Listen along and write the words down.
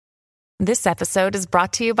This episode is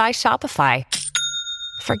brought to you by Shopify.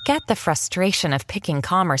 Forget the frustration of picking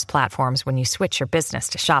commerce platforms when you switch your business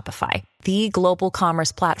to Shopify, the global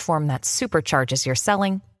commerce platform that supercharges your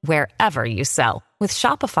selling wherever you sell. With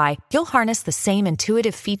Shopify, you'll harness the same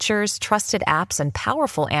intuitive features, trusted apps, and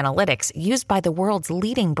powerful analytics used by the world's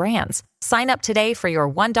leading brands. Sign up today for your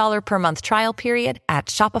 $1 per month trial period at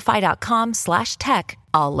shopify.com/tech,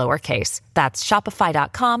 all lowercase. That's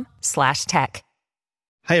shopify.com/tech.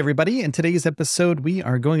 Hi, everybody. In today's episode, we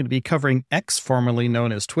are going to be covering X, formerly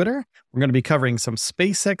known as Twitter. We're going to be covering some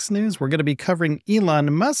SpaceX news. We're going to be covering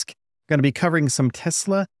Elon Musk. We're going to be covering some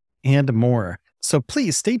Tesla and more. So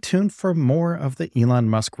please stay tuned for more of the Elon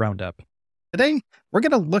Musk Roundup. Today, we're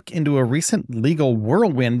going to look into a recent legal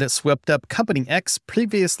whirlwind that swept up Company X,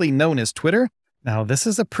 previously known as Twitter. Now, this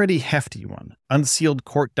is a pretty hefty one. Unsealed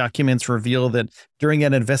court documents reveal that during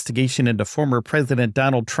an investigation into former President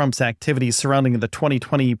Donald Trump's activities surrounding the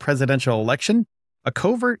 2020 presidential election, a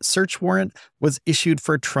covert search warrant was issued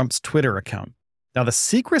for Trump's Twitter account. Now, the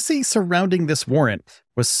secrecy surrounding this warrant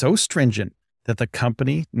was so stringent that the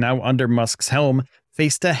company, now under Musk's helm,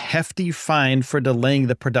 faced a hefty fine for delaying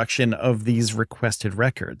the production of these requested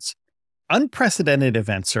records. Unprecedented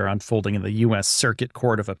events are unfolding in the U.S. Circuit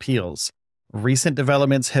Court of Appeals. Recent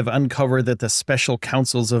developments have uncovered that the special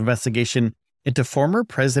counsel's investigation into former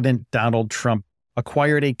President Donald Trump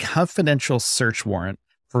acquired a confidential search warrant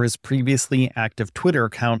for his previously active Twitter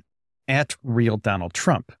account at Real Donald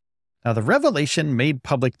Trump. Now, the revelation made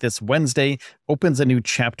public this Wednesday opens a new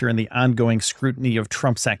chapter in the ongoing scrutiny of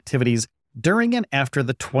Trump's activities during and after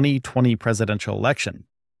the 2020 presidential election.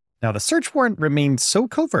 Now, the search warrant remained so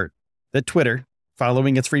covert that Twitter,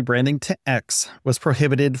 following its rebranding to X, was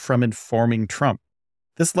prohibited from informing Trump.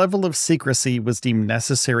 This level of secrecy was deemed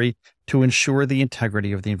necessary to ensure the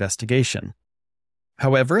integrity of the investigation.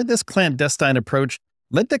 However, this clandestine approach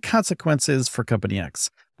led to consequences for Company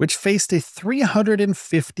X, which faced a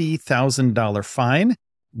 $350,000 fine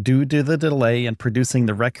due to the delay in producing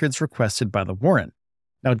the records requested by the warrant.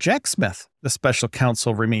 Now, Jack Smith, the special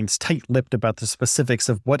counsel, remains tight-lipped about the specifics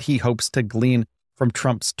of what he hopes to glean from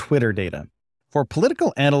Trump's Twitter data. For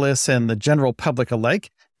political analysts and the general public alike,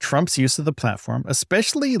 Trump's use of the platform,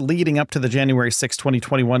 especially leading up to the January 6,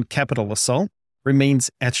 2021 Capitol assault, remains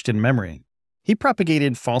etched in memory. He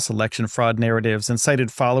propagated false election fraud narratives and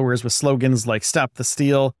cited followers with slogans like "Stop the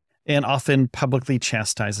Steal" and often publicly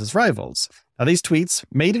chastised his rivals. Now, these tweets,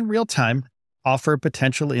 made in real time, offer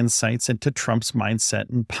potential insights into Trump's mindset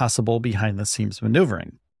and possible behind-the-scenes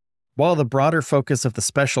maneuvering. While the broader focus of the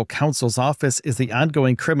special counsel's office is the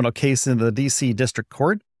ongoing criminal case in the D.C. District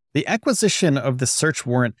Court, the acquisition of the search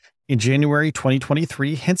warrant in January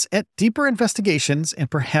 2023 hints at deeper investigations and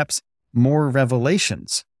perhaps more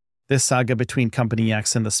revelations. This saga between Company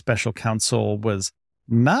X and the special counsel was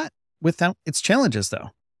not without its challenges,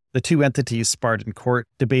 though. The two entities sparred in court,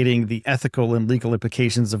 debating the ethical and legal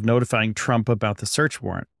implications of notifying Trump about the search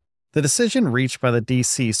warrant. The decision reached by the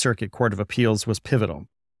D.C. Circuit Court of Appeals was pivotal.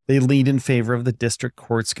 They leaned in favor of the district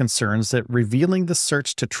court's concerns that revealing the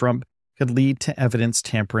search to Trump could lead to evidence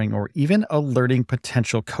tampering or even alerting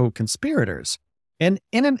potential co-conspirators. And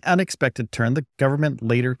in an unexpected turn, the government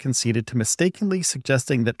later conceded to mistakenly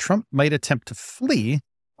suggesting that Trump might attempt to flee,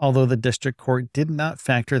 although the district court did not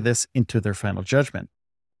factor this into their final judgment.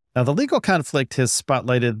 Now, the legal conflict has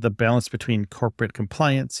spotlighted the balance between corporate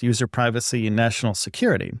compliance, user privacy, and national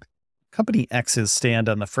security. Company X's stand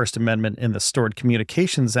on the First Amendment in the Stored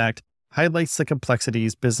Communications Act highlights the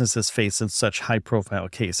complexities businesses face in such high-profile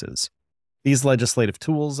cases. These legislative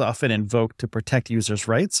tools, often invoked to protect users'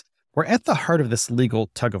 rights, were at the heart of this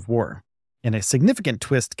legal tug-of-war. And a significant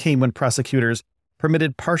twist came when prosecutors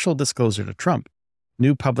permitted partial disclosure to Trump.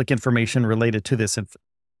 New public information related to the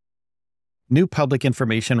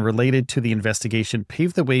investigation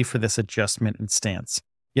paved the way for this adjustment and stance.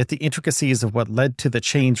 Yet the intricacies of what led to the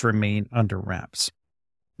change remain under wraps.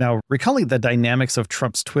 Now, recalling the dynamics of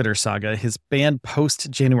Trump's Twitter saga, his ban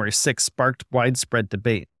post-January 6 sparked widespread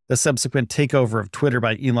debate. The subsequent takeover of Twitter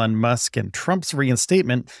by Elon Musk and Trump's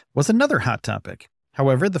reinstatement was another hot topic.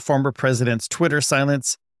 However, the former president's Twitter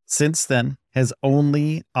silence since then has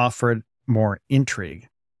only offered more intrigue.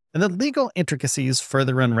 And the legal intricacies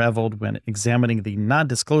further unraveled when examining the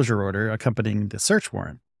non-disclosure order accompanying the search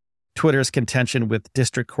warrant. Twitter's contention with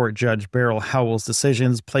District Court Judge Beryl Howell's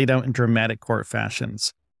decisions played out in dramatic court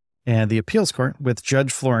fashions. And the appeals court, with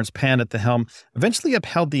Judge Florence Pan at the helm, eventually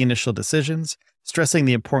upheld the initial decisions, stressing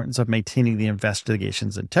the importance of maintaining the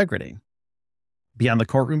investigation's integrity. Beyond the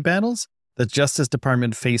courtroom battles, the Justice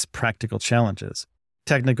Department faced practical challenges.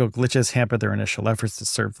 Technical glitches hampered their initial efforts to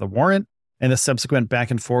serve the warrant, and the subsequent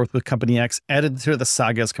back and forth with Company X added to the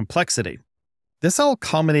saga's complexity. This all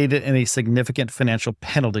culminated in a significant financial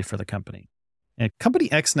penalty for the company. And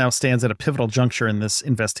Company X now stands at a pivotal juncture in this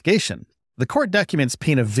investigation. The court documents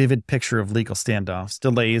paint a vivid picture of legal standoffs,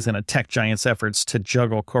 delays, and a tech giant's efforts to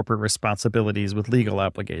juggle corporate responsibilities with legal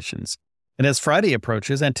obligations. And as Friday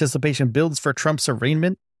approaches, anticipation builds for Trump's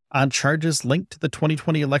arraignment on charges linked to the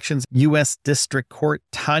 2020 elections. U.S. District Court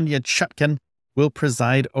Tanya Chutkan will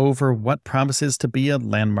preside over what promises to be a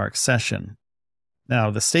landmark session. Now,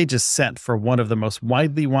 the stage is set for one of the most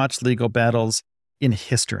widely watched legal battles in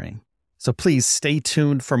history. So please stay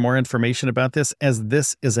tuned for more information about this, as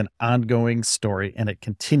this is an ongoing story and it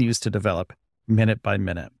continues to develop minute by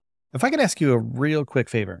minute. If I could ask you a real quick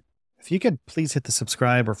favor, if you could please hit the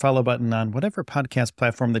subscribe or follow button on whatever podcast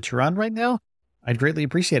platform that you're on right now, I'd greatly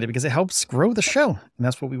appreciate it because it helps grow the show, and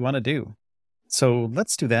that's what we want to do. So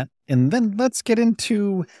let's do that. And then let's get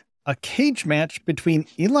into a cage match between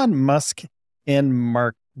Elon Musk and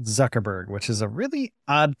Mark Zuckerberg, which is a really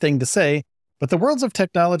odd thing to say, but the worlds of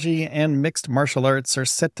technology and mixed martial arts are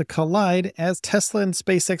set to collide as Tesla and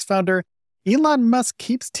SpaceX founder Elon Musk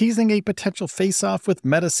keeps teasing a potential face-off with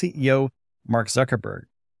Meta CEO Mark Zuckerberg.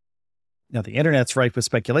 Now, the internet's rife with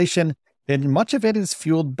speculation, and much of it is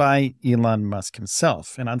fueled by Elon Musk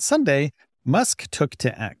himself. And on Sunday, Musk took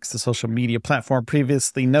to X, the social media platform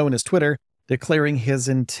previously known as Twitter, declaring his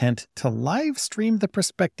intent to live stream the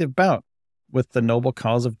prospective bout, with the noble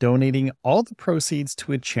cause of donating all the proceeds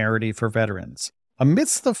to a charity for veterans.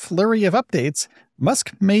 Amidst the flurry of updates,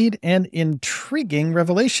 Musk made an intriguing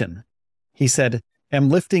revelation. He said, "I'm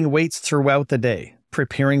lifting weights throughout the day,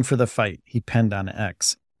 preparing for the fight," he penned on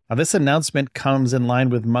X. Now, this announcement comes in line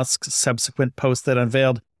with Musk's subsequent post that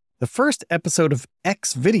unveiled the first episode of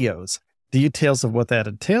X videos. Details of what that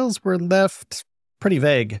entails were left pretty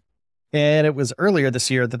vague, and it was earlier this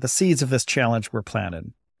year that the seeds of this challenge were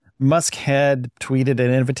planted. Musk had tweeted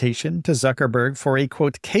an invitation to Zuckerberg for a,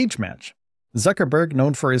 quote, cage match. Zuckerberg,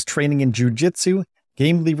 known for his training in jiu-jitsu,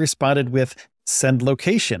 gamely responded with, "Send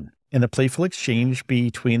location," and the playful exchange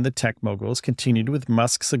between the tech moguls continued with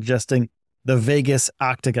Musk suggesting the Vegas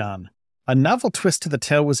Octagon. A novel twist to the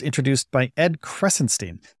tale was introduced by Ed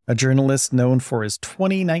Kresenstein, a journalist known for his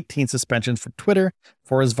 2019 suspension from Twitter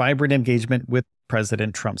for his vibrant engagement with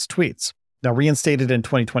President Trump's tweets. Now, reinstated in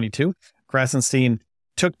 2022, Kresenstein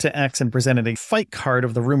took to X and presented a fight card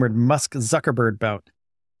of the rumored Musk-Zuckerberg bout.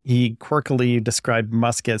 He quirkily described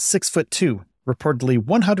Musk as 6'2", reportedly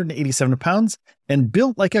 187 pounds, and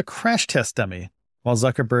built like a crash test dummy, while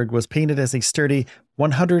Zuckerberg was painted as a sturdy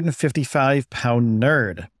 155-pound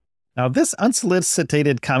nerd. Now, this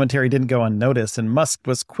unsolicited commentary didn't go unnoticed, and Musk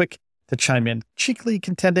was quick to chime in, cheekily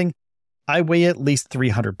contending, "I weigh at least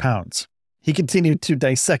 300 pounds. He continued to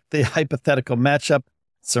dissect the hypothetical matchup,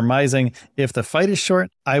 surmising, "If the fight is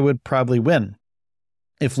short, I would probably win.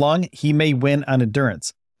 If long, he may win on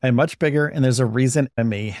endurance. I'm much bigger, and there's a reason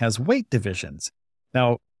MMA has weight divisions."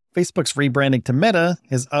 Now, Facebook's rebranding to Meta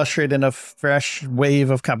has ushered in a fresh wave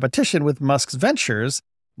of competition with Musk's ventures,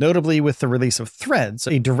 notably with the release of Threads,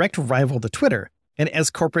 a direct rival to Twitter. And as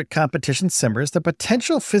corporate competition simmers, the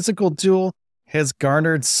potential physical duel has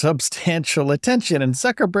garnered substantial attention, and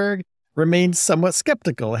Zuckerberg remains somewhat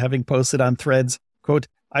skeptical, having posted on Threads, quote,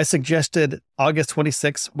 "I suggested August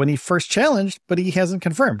 26 when he first challenged, but he hasn't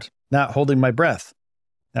confirmed. Not holding my breath."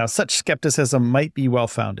 Now, such skepticism might be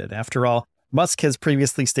well-founded. After all, Musk has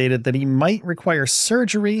previously stated that he might require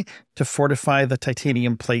surgery to fortify the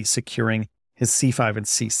titanium plate securing his C5 and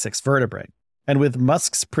C6 vertebrae. And with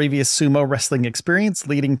Musk's previous sumo wrestling experience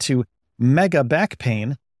leading to mega back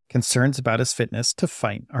pain, concerns about his fitness to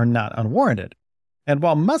fight are not unwarranted. And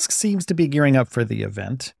while Musk seems to be gearing up for the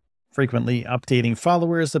event, frequently updating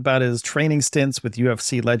followers about his training stints with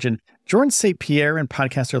UFC legend Jordan St. Pierre and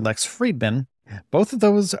podcaster Lex Friedman, both of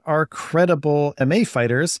those are credible MMA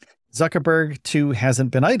fighters, Zuckerberg, too,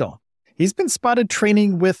 hasn't been idle. He's been spotted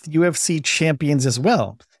training with UFC champions as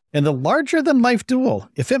well. And the larger-than-life duel,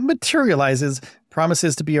 if it materializes,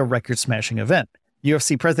 promises to be a record-smashing event.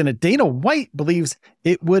 UFC President Dana White believes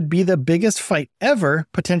it would be the biggest fight ever,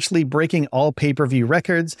 potentially breaking all pay-per-view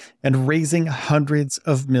records and raising hundreds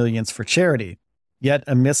of millions for charity. Yet,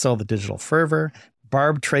 amidst all the digital fervor,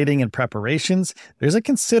 barb trading, and preparations, there's a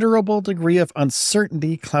considerable degree of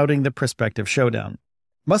uncertainty clouding the prospective showdown.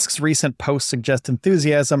 Musk's recent posts suggest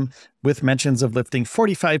enthusiasm, with mentions of lifting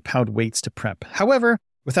 45-pound weights to prep. However,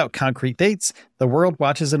 without concrete dates, the world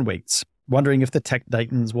watches and waits, wondering if the tech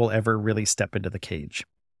titans will ever really step into the cage.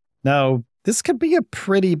 Now, this could be a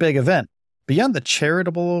pretty big event. Beyond the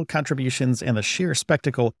charitable contributions and the sheer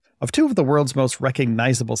spectacle of two of the world's most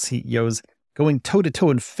recognizable CEOs going toe-to-toe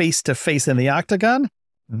and face-to-face in the octagon,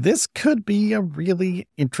 this could be a really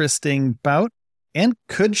interesting bout and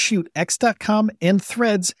could shoot X.com and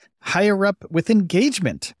Threads higher up with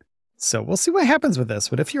engagement. So we'll see what happens with this.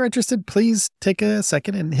 But if you're interested, please take a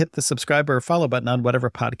second and hit the subscribe or follow button on whatever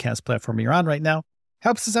podcast platform you're on right now.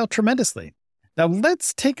 Helps us out tremendously. Now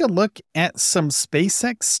let's take a look at some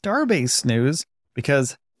SpaceX Starbase news,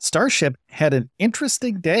 because Starship had an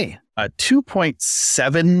interesting day.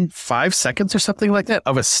 2.75 seconds or something like that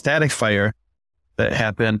of a static fire that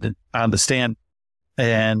happened on the stand,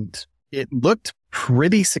 and it looked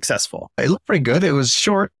pretty successful. It looked pretty good. It was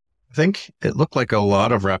short. I think it looked like a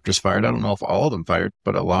lot of Raptors fired. I don't know if all of them fired,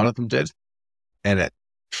 but a lot of them did. And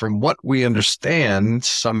from what we understand,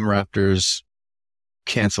 some Raptors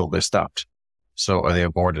canceled. They stopped. Or they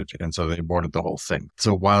aborted. And so they aborted the whole thing.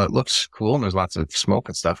 So while it looks cool and there's lots of smoke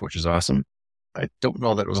and stuff, which is awesome, I don't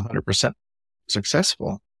know that it was 100%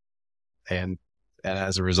 successful. And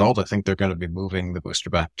as a result, I think they're going to be moving the booster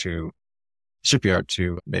back to shipyard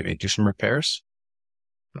to maybe do some repairs.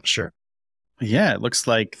 Not sure. Yeah, it looks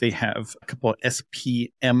like they have a couple of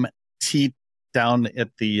SPMT down at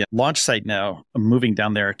the launch site now, moving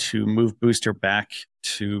down there to move booster back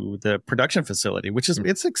to the production facility, which is,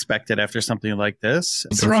 it's expected after something like this.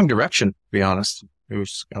 It's the wrong direction, to be honest. I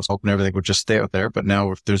was hoping everything would just stay out there, but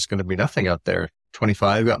now if there's going to be nothing out there,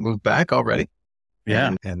 25 got moved back already.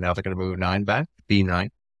 Yeah. And now they're going to move 9 back, B9.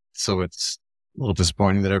 So it's a little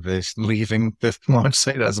disappointing that everybody's leaving the launch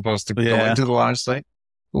site as opposed to going to the launch site.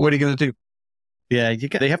 But what are you going to do? Yeah,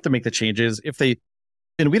 they have to make the changes.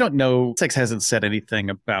 And we don't know, SpaceX hasn't said anything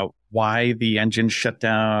about why the engine shut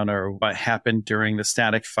down or what happened during the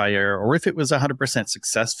static fire, or if it was 100%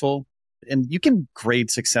 successful. And you can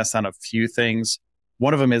grade success on a few things.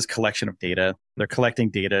 One of them is collection of data. They're collecting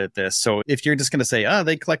data at this. So if you're just going to say,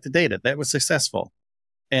 they collected data, that was successful.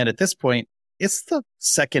 And at this point, it's the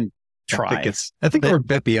second try. I think we're a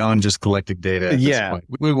bit beyond just collecting data at this point.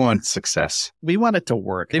 We want success. We want it to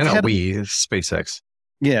work. SpaceX.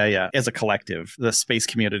 Yeah. As a collective, the space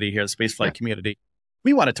community here, the spaceflight community,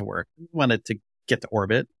 we want it to work. We want it to get to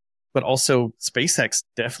orbit. But also, SpaceX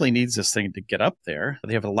definitely needs this thing to get up there.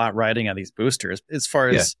 They have a lot riding on these boosters. As far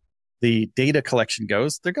as the data collection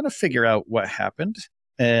goes, they're going to figure out what happened.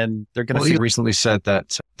 And they're going to... He recently said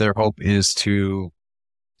that their hope is to...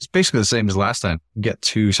 It's basically the same as last time, get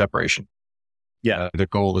to separation. Yeah. Their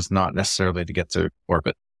goal is not necessarily to get to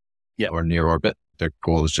orbit or near orbit. Their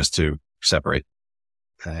goal is just to separate.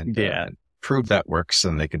 And prove that works,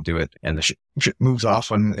 and they can do it. And the ship moves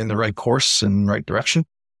off in the right course and right direction.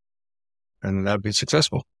 And that would be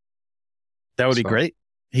successful. That would be great.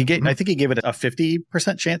 I think he gave it a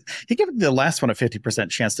 50% chance. He gave the last one a 50%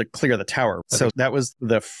 chance to clear the tower. So that was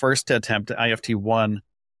the first attempt. IFT-1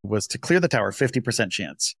 was to clear the tower, 50%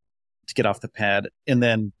 chance to get off the pad. And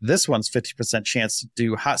then this one's 50% chance to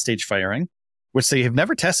do hot stage firing, which they have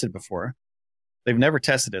never tested before. They've never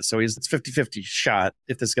tested it. So it's 50-50 shot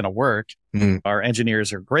if this is going to work. Our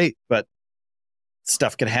engineers are great, but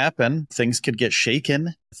stuff could happen. Things could get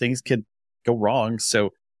shaken. Things could go wrong.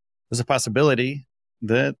 So there's a possibility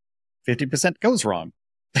that 50% goes wrong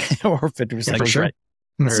or 50% goes right.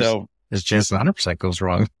 There's a chance that 100% goes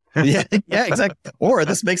wrong. yeah, exactly. Or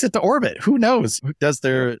this makes it to orbit. Who knows? Does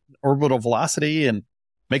their orbital velocity and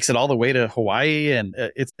makes it all the way to Hawaii? And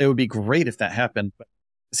it would be great if that happened. But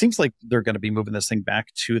it seems like they're going to be moving this thing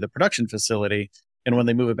back to the production facility. And when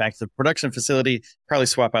they move it back to the production facility, probably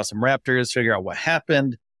swap out some Raptors, figure out what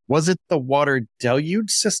happened. Was it the water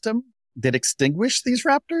deluge system that extinguished these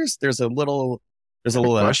Raptors? There's a little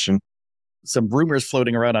question. Some rumors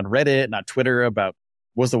floating around on Reddit and on Twitter about,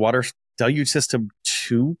 was the water deluge system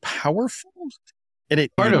too powerful?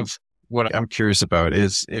 Part of what I'm curious about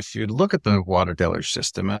is if you look at the water deluge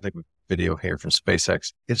system, I think video here from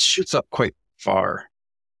SpaceX, it shoots up quite far.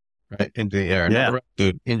 Right into the air. Yeah.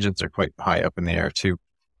 The engines are quite high up in the air too,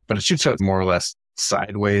 but it shoots out more or less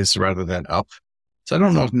sideways rather than up. So I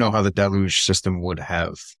don't know how the deluge system would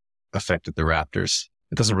have affected the Raptors.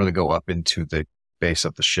 It doesn't really go up into the base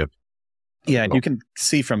of the ship. Yeah, and you can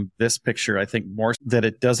see from this picture, I think more that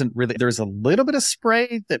it doesn't really, there's a little bit of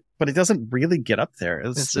spray but it doesn't really get up there.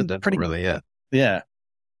 It's pretty really, yeah.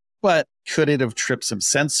 But could it have tripped some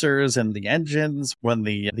sensors in the engines when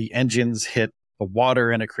the engines hit the water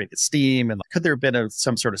and it created steam? And could there have been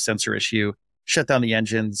some sort of sensor issue? Shut down the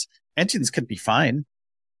engines. Engines could be fine.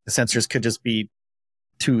 The sensors could just be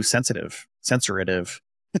too sensoritive.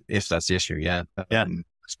 If that's the issue, yeah.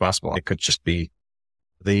 It's possible. It could just be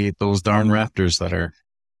those darn Raptors that are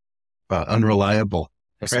unreliable.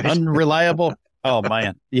 Right? Unreliable. Oh,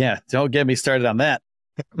 man. Yeah. Don't get me started on that.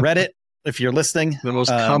 Reddit, if you're listening, The most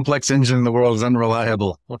complex engine in the world is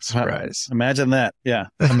unreliable. What a surprise. Imagine that. Yeah.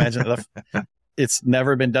 Imagine that. It's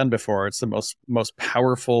never been done before. It's the most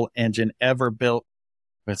powerful engine ever built,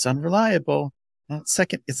 but it's unreliable. Well,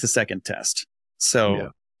 it's the second test.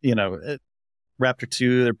 So, Raptor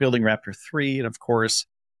 2, they're building Raptor 3. And of course,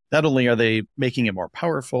 not only are they making it more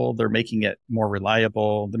powerful, they're making it more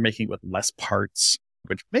reliable. They're making it with less parts,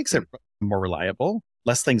 which makes it more reliable.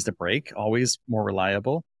 Less things to break, always more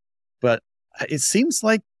reliable. But it seems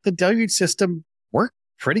like the deluge system worked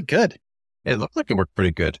pretty good. It looked like it worked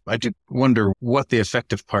pretty good. I did wonder what the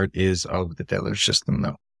effective part is of the deluge system,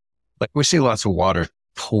 though. Like, we see lots of water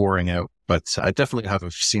pouring out, but I definitely have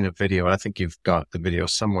seen a video, and I think you've got the video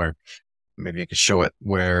somewhere. Maybe you could show it,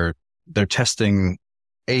 where they're testing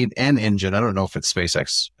an engine. I don't know if it's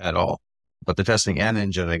SpaceX at all, but they're testing an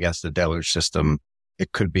engine against the deluge system. This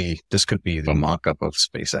could be the mock-up of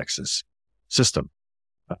SpaceX's system.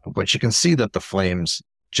 But you can see that the flames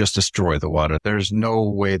just destroy the water. There's no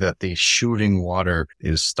way that the shooting water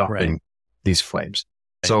is stopping these flames.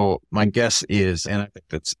 So my guess is, and I think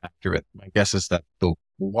that's accurate, my guess is that the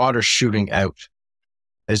water shooting out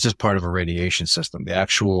is just part of a radiation system. The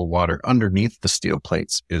actual water underneath the steel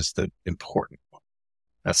plates is the important one.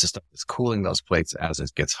 That's the stuff that's cooling those plates as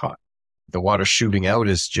it gets hot. The water shooting out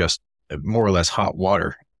is just more or less hot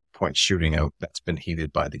water point shooting out that's been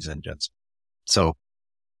heated by these engines. So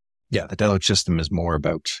yeah, the deluge system is more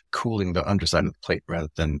about cooling the underside of the plate rather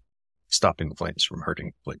than stopping the flames from hurting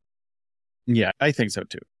the plate. Yeah, I think so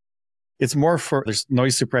too. It's more there's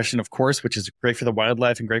noise suppression, of course, which is great for the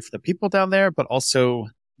wildlife and great for the people down there. But also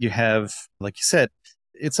you have, like you said,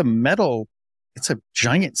 it's a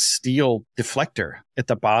giant steel deflector at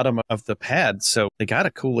the bottom of the pad. So they got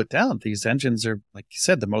to cool it down. These engines are, like you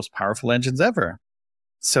said, the most powerful engines ever.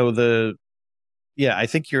 So I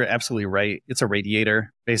think you're absolutely right. It's a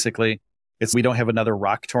radiator, basically. We don't have another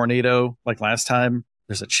rock tornado like last time.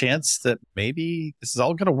 There's a chance that maybe this is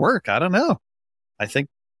all going to work. I don't know. I think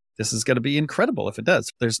this is going to be incredible if it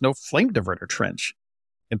does. There's no flame diverter trench.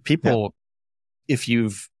 And people, if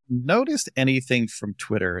you've noticed anything from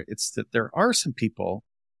Twitter, it's that there are some people,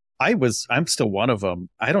 I'm still one of them.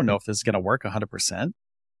 I don't know if this is going to work 100%,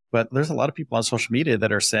 but there's a lot of people on social media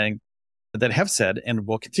that have said and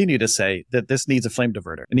will continue to say that this needs a flame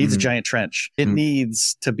diverter. It needs a giant trench. It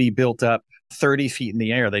needs to be built up 30 feet in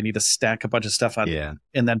the air. They need to stack a bunch of stuff on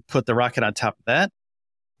and then put the rocket on top of that.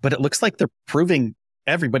 But it looks like they're proving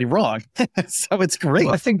everybody wrong. So it's great.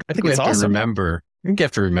 Well, I think it's awesome. You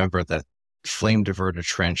have to remember that flame diverter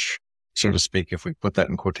trench, so to speak, if we put that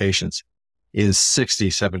in quotations, is 60,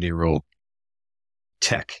 70-year-old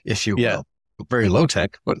tech, if you will. Very low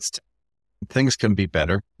tech, but it's tech. Things can be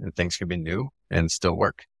better and things can be new and still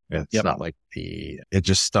work. It's not like it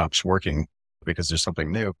just stops working because there's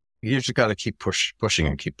something new. You just got to keep pushing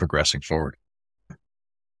and keep progressing forward.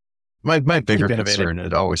 My bigger concern,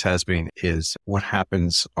 it always has been, is what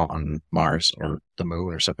happens on Mars or the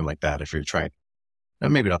moon or something like that. If you're trying,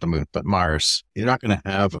 maybe not the moon, but Mars, you're not going to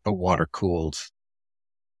have a water-cooled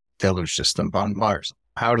deluge system on Mars.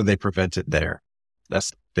 How do they prevent it there? That's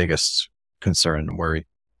the biggest concern and worry.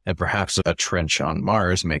 And perhaps a trench on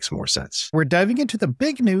Mars makes more sense. We're diving into the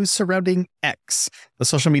big news surrounding X, the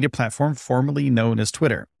social media platform formerly known as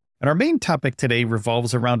Twitter. And our main topic today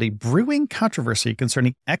revolves around a brewing controversy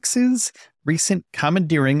concerning X's recent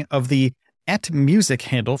commandeering of the @music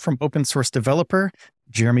handle from open source developer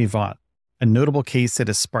Jeremy Vaught, a notable case that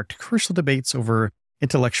has sparked crucial debates over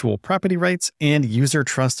intellectual property rights and user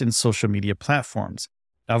trust in social media platforms.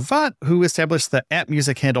 Now, Vaught, who established the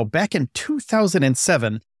 @music handle back in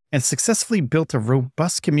 2007 and successfully built a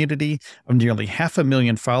robust community of nearly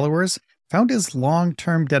 500,000 followers, found his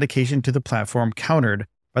long-term dedication to the platform countered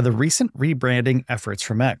by the recent rebranding efforts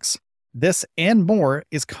from X. This and more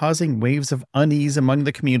is causing waves of unease among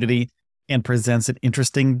the community and presents an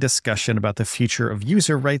interesting discussion about the future of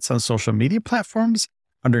user rights on social media platforms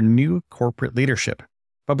under new corporate leadership.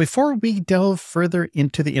 But before we delve further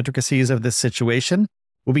into the intricacies of this situation,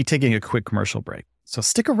 we'll be taking a quick commercial break. So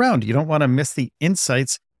stick around. You don't want to miss the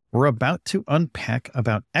insights we're about to unpack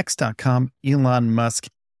about X.com, Elon Musk,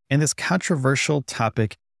 and this controversial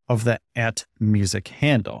topic of the @music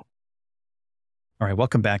handle. All right,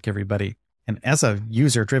 welcome back, everybody. And as a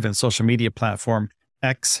user-driven social media platform,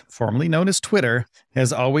 X, formerly known as Twitter,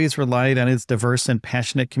 has always relied on its diverse and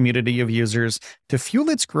passionate community of users to fuel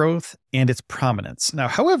its growth and its prominence. Now,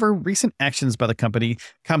 however, recent actions by the company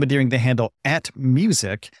commandeering the handle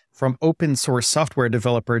 @music from open source software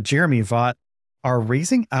developer Jeremy Vaught are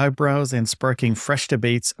raising eyebrows and sparking fresh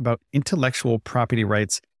debates about intellectual property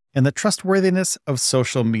rights and the trustworthiness of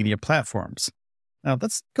social media platforms. Now,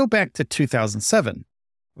 let's go back to 2007.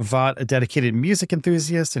 Vaught, a dedicated music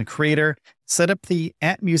enthusiast and creator, set up the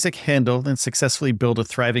 @music handle and successfully built a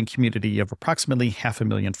thriving community of approximately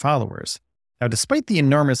 500,000 followers. Now, despite the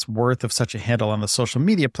enormous worth of such a handle on the social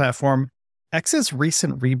media platform, X's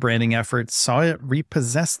recent rebranding efforts saw it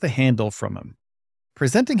repossess the handle from him,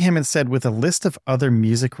 presenting him instead with a list of other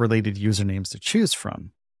music-related usernames to choose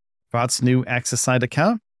from. Vaught's new X-assigned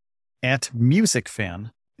account,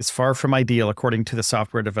 @musicfan, is far from ideal according to the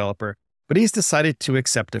software developer, but he's decided to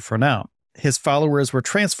accept it for now. His followers were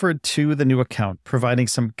transferred to the new account, providing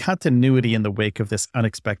some continuity in the wake of this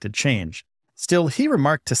unexpected change. Still, he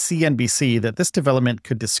remarked to CNBC that this development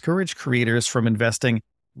could discourage creators from investing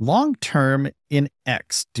long-term in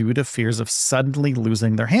X due to fears of suddenly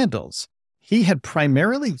losing their handles. He had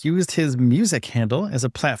primarily used his music handle as a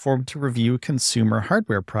platform to review consumer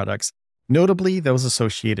hardware products, notably those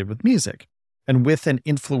associated with music. And with an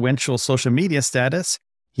influential social media status,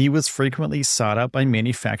 he was frequently sought out by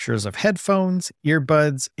manufacturers of headphones,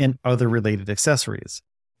 earbuds, and other related accessories.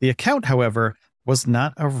 The account, however, was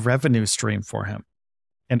not a revenue stream for him.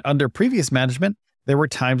 And under previous management, there were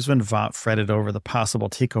times when Vaught fretted over the possible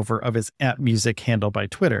takeover of his @music handle by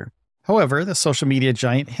Twitter. However, the social media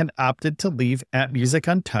giant had opted to leave @music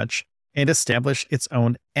untouched and establish its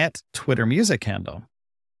own @Twitter music handle.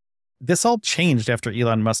 This all changed after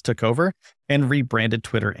Elon Musk took over and rebranded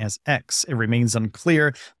Twitter as X. It remains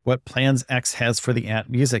unclear what plans X has for the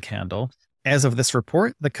 @music handle. As of this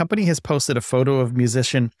report, the company has posted a photo of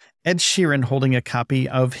musician Ed Sheeran holding a copy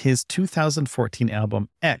of his 2014 album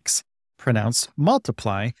X, pronounced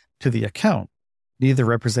Multiply, to the account. Neither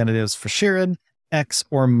representatives for Sheeran, X,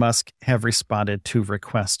 or Musk have responded to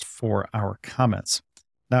requests for our comments.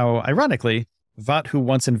 Now, ironically, Vaught, who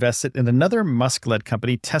once invested in another Musk-led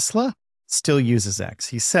company, Tesla, still uses X.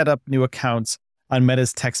 He set up new accounts on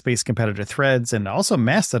Meta's text-based competitor Threads and also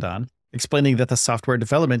Mastodon, explaining that the software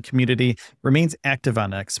development community remains active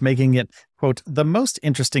on X, making it, quote, the most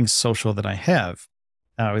interesting social that I have.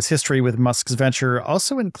 Now, his history with Musk's venture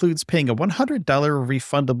also includes paying a $100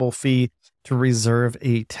 refundable fee to reserve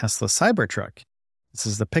a Tesla Cybertruck. This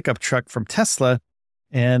is the pickup truck from Tesla,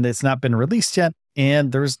 and it's not been released yet,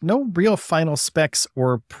 and there's no real final specs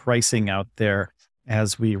or pricing out there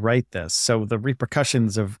as we write this. So the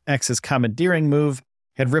repercussions of X's commandeering move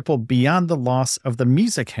had rippled beyond the loss of the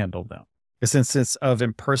music handle, though. This instance of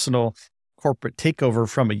impersonal corporate takeover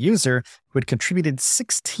from a user who had contributed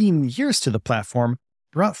 16 years to the platform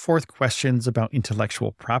brought forth questions about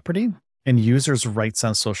intellectual property and users' rights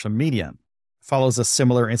on social media. Follows a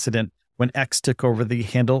similar incident when X took over the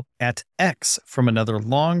handle @X from another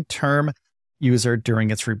long-term user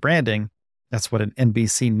during its rebranding. That's what an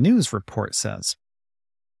NBC News report says.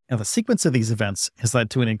 Now, the sequence of these events has led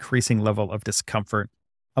to an increasing level of discomfort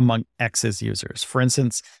among X's users. For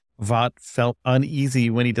instance, Vaught felt uneasy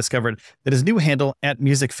when he discovered that his new handle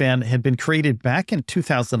 @musicfan had been created back in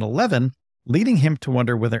 2011, leading him to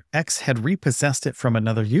wonder whether X had repossessed it from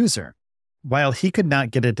another user. While he could not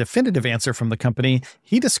get a definitive answer from the company,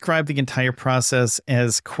 he described the entire process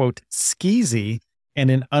as, quote, skeezy and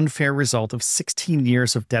an unfair result of 16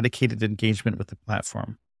 years of dedicated engagement with the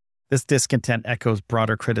platform. This discontent echoes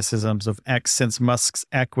broader criticisms of X since Musk's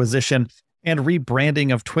acquisition and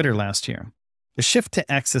rebranding of Twitter last year. The shift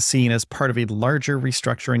to X is seen as part of a larger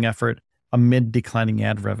restructuring effort amid declining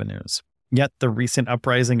ad revenues. Yet the recent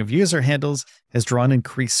uprising of user handles has drawn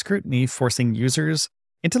increased scrutiny, forcing users,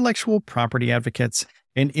 intellectual property advocates,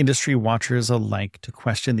 and industry watchers alike to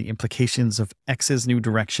question the implications of X's new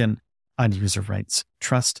direction on user rights,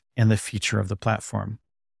 trust, and the future of the platform.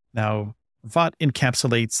 Now, Vaught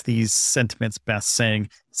encapsulates these sentiments best, saying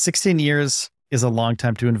 16 years is a long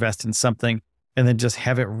time to invest in something and then just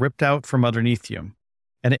have it ripped out from underneath you.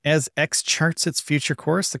 And as X charts its future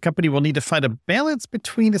course, the company will need to find a balance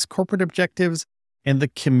between its corporate objectives and the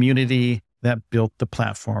community that built the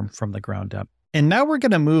platform from the ground up. And now we're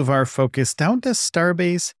going to move our focus down to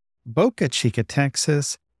Starbase, Boca Chica,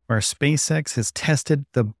 Texas, where SpaceX has tested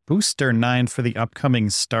the Booster 9 for the upcoming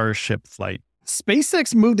Starship flight.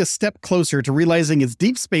 SpaceX moved a step closer to realizing its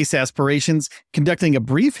deep space aspirations, conducting a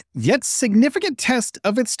brief yet significant test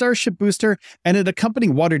of its Starship booster and an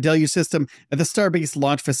accompanying water deluge system at the Starbase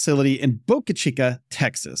launch facility in Boca Chica,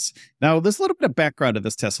 Texas. Now, there's a little bit of background to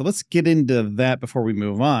this test, so let's get into that before we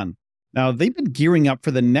move on. Now, they've been gearing up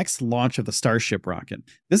for the next launch of the Starship rocket.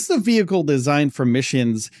 This is a vehicle designed for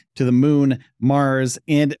missions to the Moon, Mars,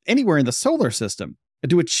 and anywhere in the solar system. And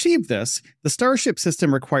to achieve this, the Starship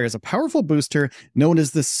system requires a powerful booster known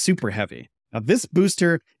as the Super Heavy. Now, this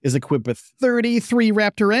booster is equipped with 33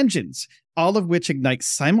 Raptor engines, all of which ignite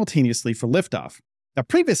simultaneously for liftoff. Now,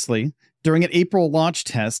 previously, during an April launch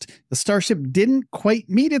test, the Starship didn't quite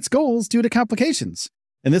meet its goals due to complications,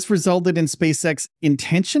 and this resulted in SpaceX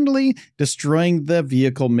intentionally destroying the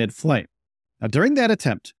vehicle mid-flight. Now, during that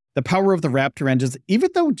attempt, the power of the Raptor engines,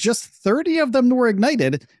 even though just 30 of them were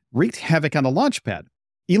ignited, wreaked havoc on the launch pad.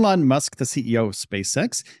 Elon Musk, the CEO of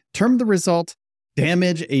SpaceX, termed the result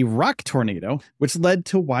damage a rock tornado, which led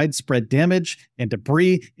to widespread damage and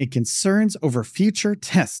debris and concerns over future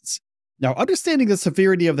tests. Now, understanding the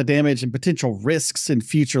severity of the damage and potential risks in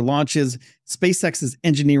future launches, SpaceX's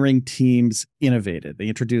engineering teams innovated. They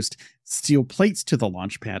introduced steel plates to the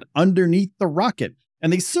launch pad underneath the rocket,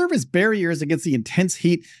 and they serve as barriers against the intense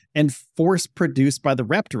heat and force produced by the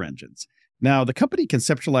Raptor engines. Now, the company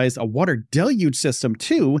conceptualized a water deluge system,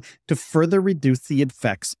 too, to further reduce the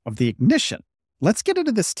effects of the ignition. Let's get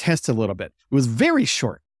into this test a little bit. It was very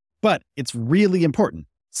short, but it's really important.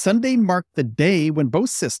 Sunday marked the day when both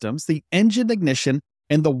systems, the engine ignition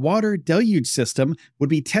and the water deluge system, would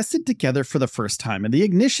be tested together for the first time, and the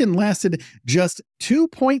ignition lasted just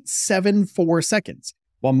 2.74 seconds.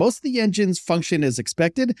 While most of the engines function as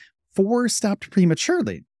expected, 4 stopped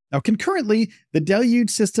prematurely. Now, concurrently, the deluge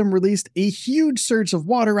system released a huge surge of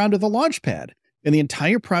water onto the launch pad, and the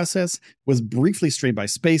entire process was briefly streamed by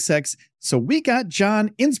SpaceX. So we got John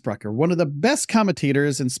Innsbrucker, one of the best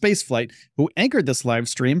commentators in spaceflight, who anchored this live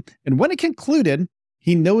stream, and when it concluded,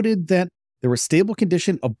 he noted that there was stable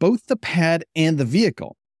condition of both the pad and the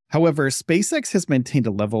vehicle. However, SpaceX has maintained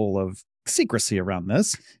a level of secrecy around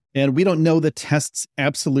this, and we don't know the test's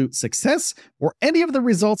absolute success or any of the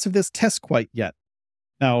results of this test quite yet.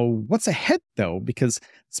 Now, what's ahead, though, because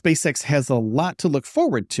SpaceX has a lot to look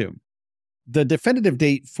forward to. The definitive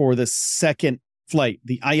date for the second flight,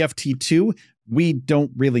 the IFT-2, we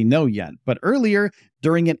don't really know yet. But earlier,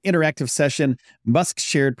 during an interactive session, Musk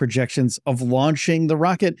shared projections of launching the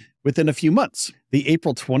rocket within a few months. The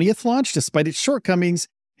April 20th launch, despite its shortcomings,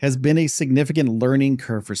 has been a significant learning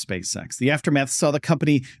curve for SpaceX. The aftermath saw the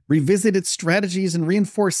company revisit its strategies and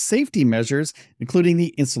reinforce safety measures, including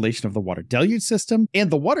the installation of the water deluge system. And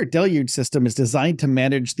the water deluge system is designed to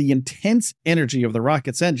manage the intense energy of the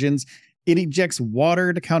rocket's engines. It ejects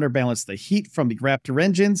water to counterbalance the heat from the Raptor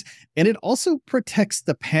engines, and it also protects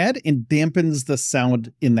the pad and dampens the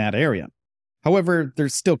sound in that area. However,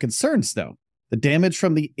 there's still concerns, though. The damage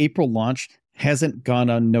from the April launch hasn't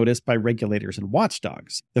gone unnoticed by regulators and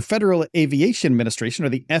watchdogs. The Federal Aviation Administration, or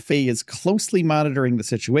the FAA, is closely monitoring the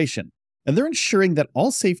situation, and they're ensuring that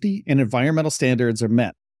all safety and environmental standards are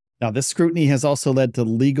met. Now, this scrutiny has also led to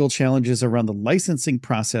legal challenges around the licensing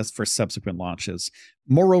process for subsequent launches.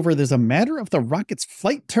 Moreover, there's a matter of the rocket's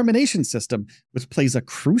flight termination system, which plays a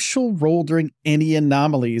crucial role during any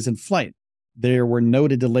anomalies in flight. There were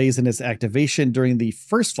noted delays in its activation during the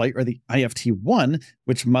first flight, or the IFT-1,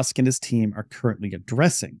 which Musk and his team are currently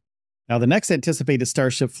addressing. Now, the next anticipated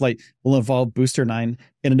Starship flight will involve Booster 9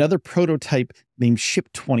 and another prototype named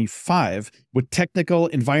Ship 25. With technical,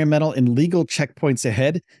 environmental, and legal checkpoints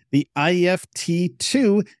ahead, the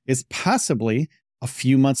IFT-2 is possibly a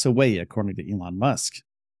few months away, according to Elon Musk.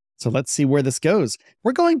 So let's see where this goes.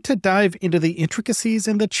 We're going to dive into the intricacies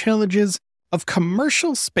and the challenges of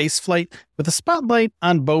commercial spaceflight with a spotlight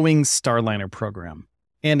on Boeing's Starliner program.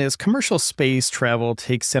 And as commercial space travel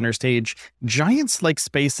takes center stage, giants like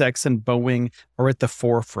SpaceX and Boeing are at the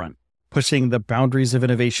forefront, pushing the boundaries of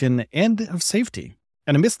innovation and of safety.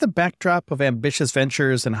 And amidst the backdrop of ambitious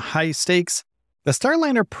ventures and high stakes, the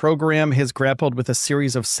Starliner program has grappled with a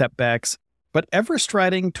series of setbacks, but ever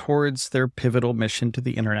striding towards their pivotal mission to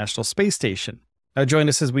the International Space Station. Now join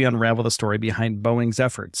us as we unravel the story behind Boeing's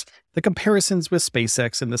efforts, the comparisons with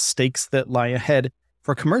SpaceX, and the stakes that lie ahead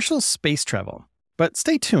for commercial space travel. But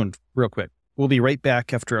stay tuned real quick. We'll be right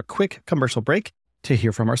back after a quick commercial break to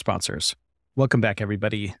hear from our sponsors. Welcome back,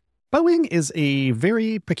 everybody. Boeing is a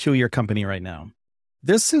very peculiar company right now.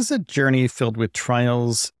 This is a journey filled with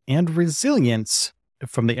trials and resilience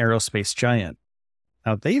from the aerospace giant.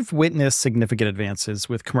 Now, they've witnessed significant advances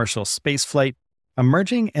with commercial spaceflight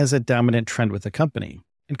emerging as a dominant trend with the company.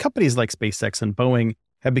 And companies like SpaceX and Boeing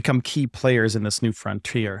have become key players in this new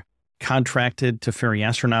frontier, contracted to ferry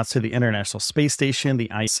astronauts to the International Space Station,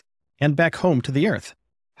 the ISS, and back home to the Earth.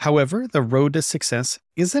 However, the road to success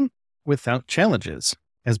isn't without challenges,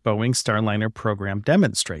 as Boeing's Starliner program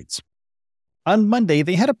demonstrates. On Monday,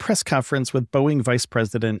 they had a press conference with Boeing Vice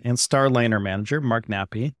President and Starliner Manager Mark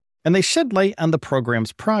Nappy, and they shed light on the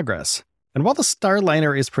program's progress. And while the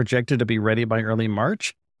Starliner is projected to be ready by early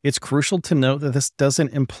March, it's crucial to note that this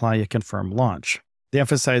doesn't imply a confirmed launch. They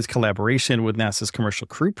emphasize collaboration with NASA's Commercial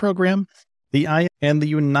Crew Program, the I and the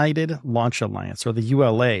United Launch Alliance, or the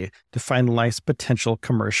ULA, to finalize potential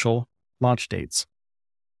commercial launch dates.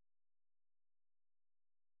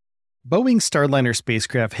 Boeing's Starliner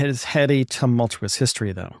spacecraft has had a tumultuous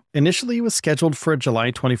history, though. Initially, it was scheduled for a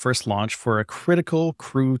July 21st launch for a critical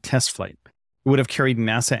crew test flight. It would have carried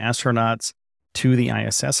NASA astronauts to the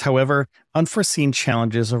ISS. However, unforeseen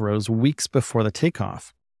challenges arose weeks before the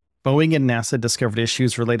takeoff. Boeing and NASA discovered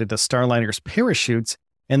issues related to Starliner's parachutes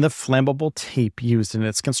and the flammable tape used in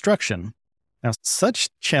its construction. Now, such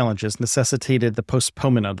challenges necessitated the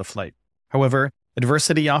postponement of the flight. However,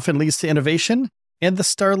 adversity often leads to innovation, and the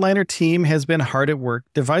Starliner team has been hard at work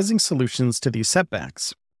devising solutions to these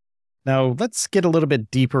setbacks. Now, let's get a little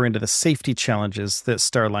bit deeper into the safety challenges that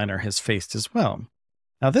Starliner has faced as well.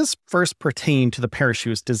 Now, this first pertained to the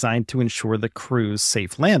parachutes designed to ensure the crew's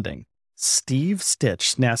safe landing. Steve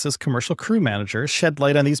Stitch, NASA's commercial crew manager, shed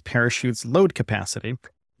light on these parachutes' load capacity,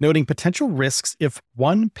 noting potential risks if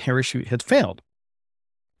one parachute had failed.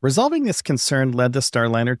 Resolving this concern led the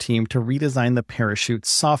Starliner team to redesign the parachute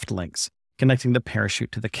soft links, connecting the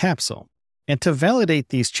parachute to the capsule. And to validate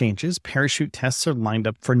these changes, parachute tests are lined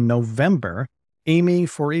up for November, aiming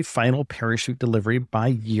for a final parachute delivery by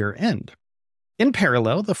year end. In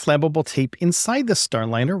parallel, the flammable tape inside the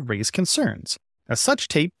Starliner raised concerns. As such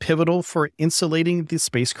tape, pivotal for insulating the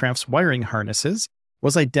spacecraft's wiring harnesses,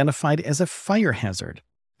 was identified as a fire hazard.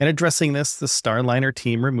 In addressing this, the Starliner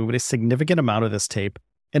team removed a significant amount of this tape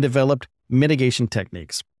and developed mitigation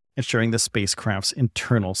techniques, ensuring the spacecraft's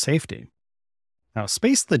internal safety. Now,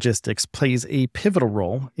 space logistics plays a pivotal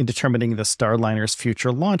role in determining the Starliner's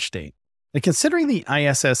future launch date. And considering the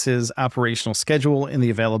ISS's operational schedule and the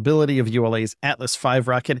availability of ULA's Atlas V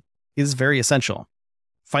rocket is very essential.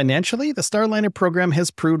 Financially, the Starliner program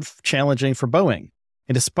has proved challenging for Boeing.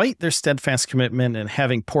 And despite their steadfast commitment and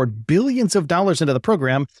having poured billions of dollars into the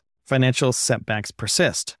program, financial setbacks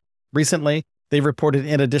persist. Recently, they reported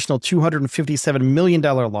an additional $257 million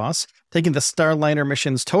loss, taking the Starliner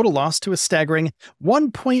mission's total loss to a staggering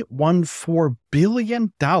 $1.14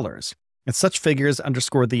 billion. And such figures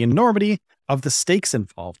underscore the enormity of the stakes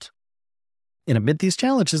involved. And amid these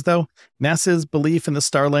challenges, though, NASA's belief in the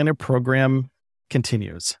Starliner program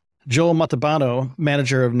continues. Joel Montalbano,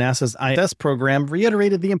 manager of NASA's ISS program,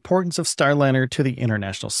 reiterated the importance of Starliner to the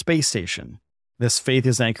International Space Station. This faith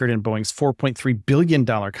is anchored in Boeing's $4.3 billion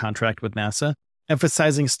contract with NASA,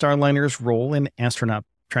 emphasizing Starliner's role in astronaut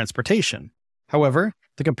transportation. However,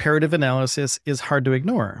 the comparative analysis is hard to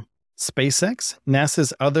ignore. SpaceX,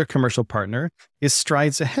 NASA's other commercial partner, is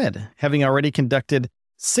strides ahead, having already conducted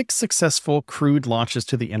 6 successful crewed launches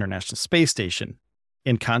to the International Space Station.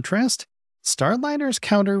 In contrast, Starliner's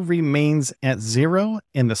counter remains at 0,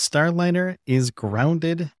 and the Starliner is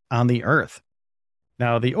grounded on the Earth.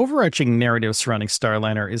 Now, the overarching narrative surrounding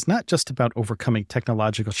Starliner is not just about overcoming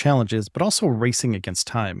technological challenges, but also racing against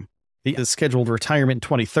time. The scheduled retirement in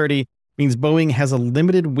 2030 means Boeing has a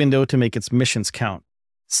limited window to make its missions count.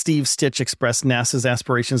 Steve Stitch expressed NASA's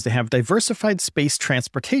aspirations to have diversified space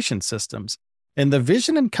transportation systems, and the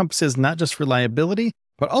vision encompasses not just reliability,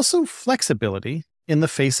 but also flexibility in the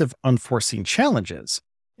face of unforeseen challenges.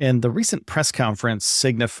 And the recent press conference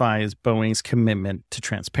signifies Boeing's commitment to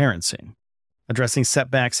transparency. Addressing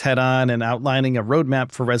setbacks head-on and outlining a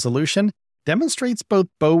roadmap for resolution demonstrates both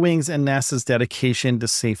Boeing's and NASA's dedication to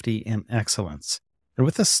safety and excellence. And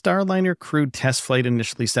with the Starliner crewed test flight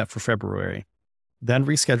initially set for February, then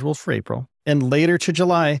rescheduled for April, and later to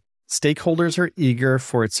July, stakeholders are eager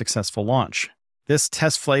for its successful launch. This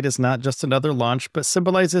test flight is not just another launch, but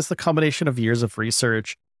symbolizes the culmination of years of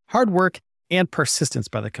research, hard work, and persistence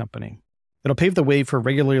by the company. It'll pave the way for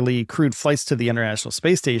regularly crewed flights to the International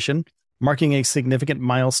Space Station, marking a significant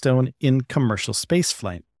milestone in commercial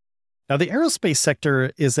spaceflight. Now, the aerospace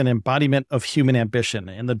sector is an embodiment of human ambition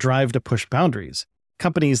and the drive to push boundaries.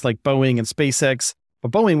 Companies like Boeing and SpaceX,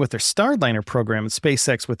 but Boeing with their Starliner program and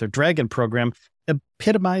SpaceX with their Dragon program,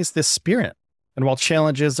 epitomize this spirit. And while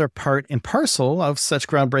challenges are part and parcel of such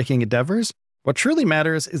groundbreaking endeavors, what truly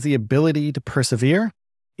matters is the ability to persevere,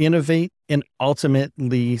 innovate, and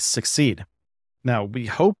ultimately succeed. Now, we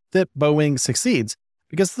hope that Boeing succeeds,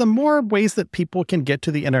 because the more ways that people can get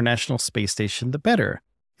to the International Space Station, the better.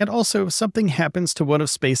 And also, if something happens to one of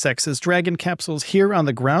SpaceX's Dragon capsules here on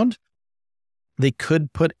the ground, they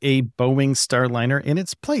could put a Boeing Starliner in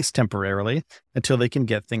its place temporarily until they can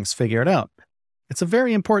get things figured out. It's a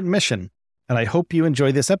very important mission, and I hope you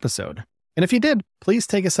enjoyed this episode. And if you did, please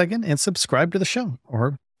take a second and subscribe to the show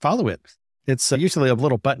or follow it. It's usually a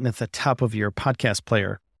little button at the top of your podcast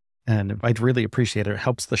player, and I'd really appreciate it. It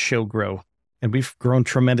helps the show grow. And we've grown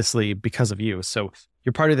tremendously because of you. So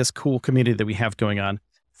you're part of this cool community that we have going on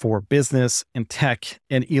for business and tech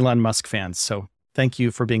and Elon Musk fans. So thank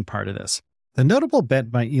you for being part of this. The notable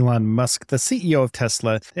bet by Elon Musk, the CEO of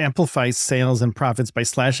Tesla, to amplify sales and profits by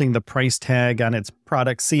slashing the price tag on its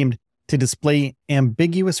products seemed to display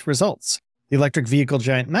ambiguous results. The electric vehicle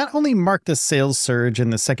giant not only marked a sales surge in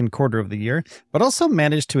the second quarter of the year, but also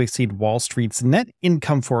managed to exceed Wall Street's net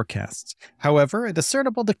income forecasts. However, a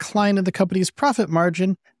discernible decline in the company's profit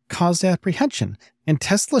margin caused apprehension, and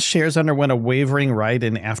Tesla shares underwent a wavering ride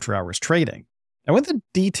in after-hours trading. Now, with the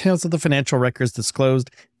details of the financial records disclosed,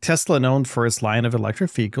 Tesla, known for its line of electric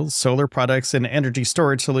vehicles, solar products, and energy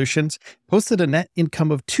storage solutions, posted a net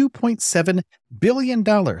income of $2.7 billion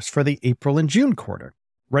for the April and June quarter,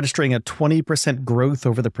 registering a 20% growth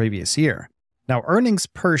over the previous year. Now, earnings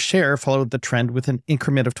per share followed the trend with an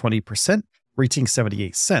increment of 20%, reaching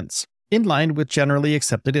 78 cents, in line with generally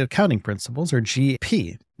accepted accounting principles, or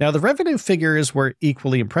GAAP. Now, the revenue figures were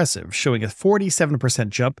equally impressive, showing a 47%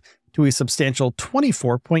 jump to a substantial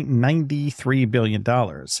 $24.93 billion.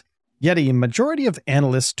 Yet a majority of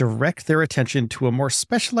analysts direct their attention to a more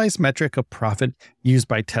specialized metric of profit used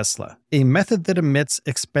by Tesla, a method that omits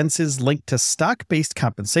expenses linked to stock-based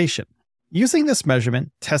compensation. Using this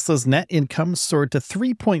measurement, Tesla's net income soared to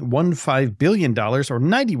 $3.15 billion, or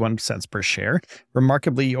 91 cents per share,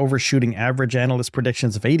 remarkably overshooting average analyst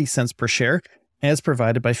predictions of 80 cents per share, as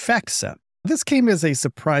provided by FactSet. This came as a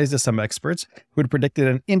surprise to some experts who had predicted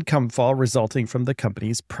an income fall resulting from the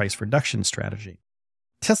company's price reduction strategy.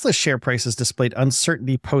 Tesla's share prices displayed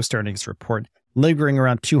uncertainty post-earnings report, lingering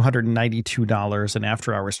around $292 in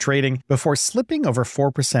after-hours trading before slipping over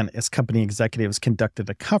 4% as company executives conducted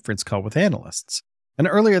a conference call with analysts. And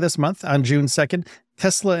earlier this month, on June 2nd,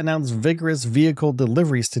 Tesla announced vigorous vehicle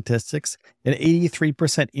delivery statistics, an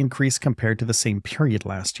 83% increase compared to the same period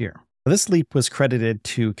last year. This leap was credited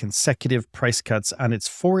to consecutive price cuts on its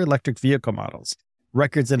four electric vehicle models.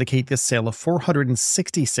 Records indicate the sale of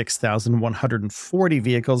 466,140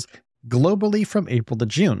 vehicles globally from April to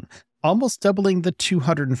June, almost doubling the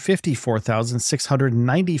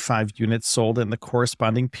 254,695 units sold in the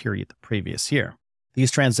corresponding period the previous year. These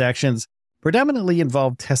transactions predominantly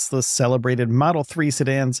involved Tesla's celebrated Model 3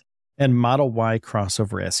 sedans and Model Y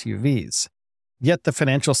crossover SUVs. Yet the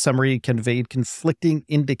financial summary conveyed conflicting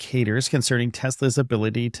indicators concerning Tesla's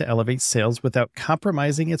ability to elevate sales without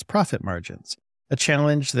compromising its profit margins, a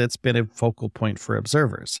challenge that's been a focal point for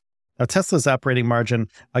observers. Now, Tesla's operating margin,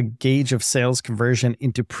 a gauge of sales conversion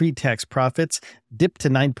into pre-tax profits, dipped to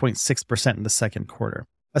 9.6% in the second quarter,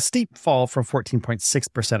 a steep fall from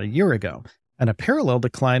 14.6% a year ago, and a parallel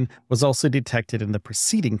decline was also detected in the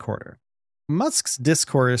preceding quarter. Musk's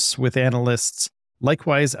discourse with analysts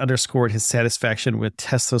likewise underscored his satisfaction with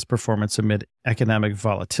Tesla's performance amid economic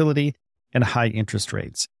volatility and high interest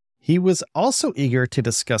rates. He was also eager to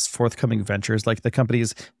discuss forthcoming ventures like the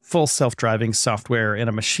company's full self-driving software and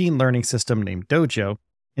a machine learning system named Dojo,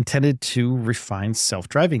 intended to refine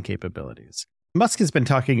self-driving capabilities. Musk has been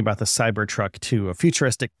talking about the Cybertruck too, a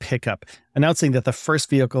futuristic pickup, announcing that the first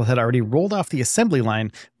vehicle had already rolled off the assembly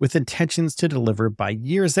line with intentions to deliver by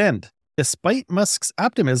year's end. Despite Musk's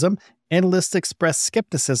optimism, analysts expressed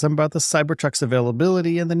skepticism about the Cybertruck's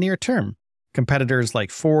availability in the near term. Competitors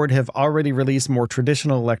like Ford have already released more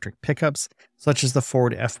traditional electric pickups, such as the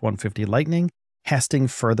Ford F-150 Lightning, casting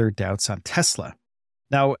further doubts on Tesla.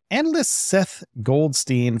 Now, analyst Seth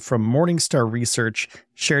Goldstein from Morningstar Research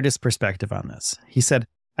shared his perspective on this. He said,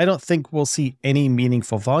 "I don't think we'll see any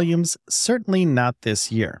meaningful volumes, certainly not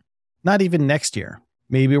this year. Not even next year.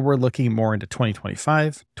 Maybe we're looking more into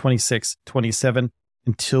 2025, 26, 27,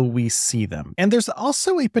 until we see them." And there's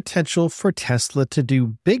also a potential for Tesla to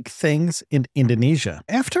do big things in Indonesia.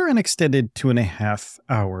 After an extended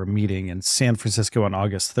 2.5-hour meeting in San Francisco on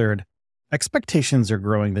August 3rd, expectations are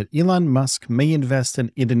growing that Elon Musk may invest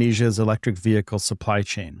in Indonesia's electric vehicle supply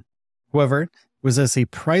chain. However, it was a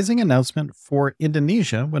surprising announcement for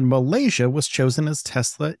Indonesia when Malaysia was chosen as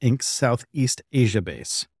Tesla Inc.'s Southeast Asia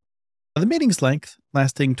base. The meeting's length,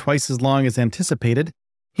 lasting twice as long as anticipated,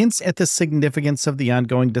 hints at the significance of the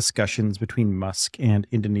ongoing discussions between Musk and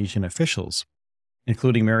Indonesian officials,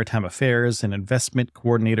 including Maritime Affairs and Investment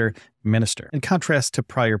Coordinator Minister. In contrast to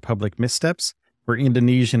prior public missteps, where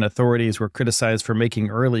Indonesian authorities were criticized for making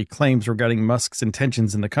early claims regarding Musk's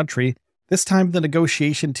intentions in the country, this time the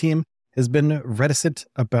negotiation team has been reticent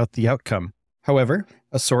about the outcome. However,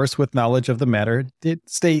 a source with knowledge of the matter did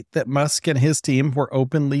state that Musk and his team were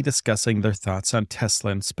openly discussing their thoughts on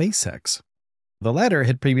Tesla and SpaceX. The latter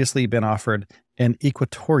had previously been offered an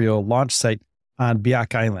equatorial launch site on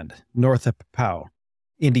Biak Island, north of Papua.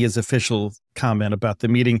 India's official comment about the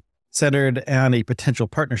meeting centered on a potential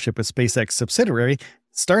partnership with SpaceX subsidiary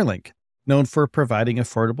Starlink, known for providing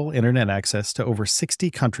affordable internet access to over 60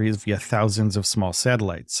 countries via thousands of small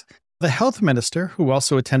satellites. The health minister, who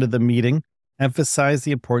also attended the meeting, emphasized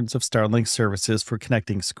the importance of Starlink services for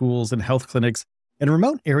connecting schools and health clinics in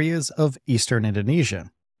remote areas of eastern Indonesia,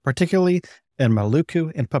 particularly in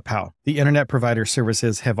Maluku and Papua. The internet provider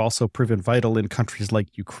services have also proven vital in countries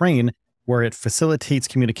like Ukraine, where it facilitates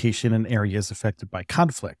communication in areas affected by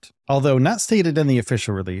conflict. Although not stated in the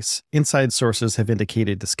official release, inside sources have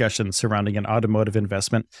indicated discussions surrounding an automotive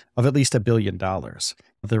investment of at least $1 billion.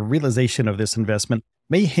 The realization of this investment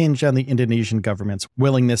may hinge on the Indonesian government's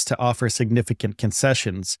willingness to offer significant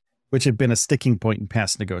concessions, which have been a sticking point in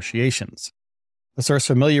past negotiations. A source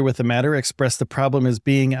familiar with the matter expressed the problem as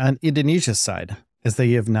being on Indonesia's side, as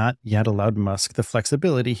they have not yet allowed Musk the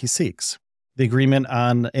flexibility he seeks. The agreement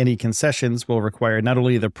on any concessions will require not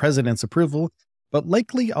only the president's approval, but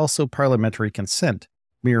likely also parliamentary consent,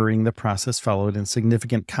 mirroring the process followed in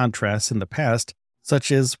significant contrasts in the past,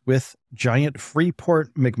 such as with giant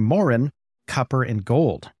Freeport McMoran, copper and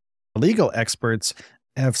gold. Legal experts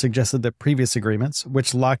have suggested that previous agreements,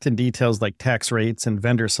 which locked in details like tax rates and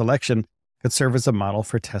vendor selection, could serve as a model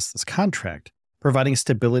for Tesla's contract, providing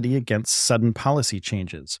stability against sudden policy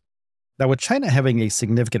changes. Now, with China having a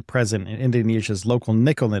significant presence in Indonesia's local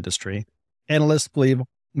nickel industry, analysts believe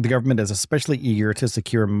the government is especially eager to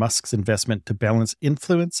secure Musk's investment to balance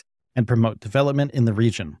influence and promote development in the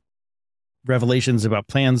region. Revelations about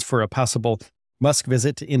plans for a possible Musk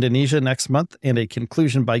visit to Indonesia next month and a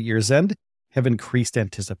conclusion by year's end have increased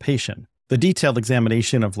anticipation. The detailed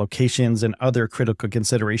examination of locations and other critical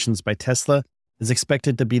considerations by Tesla is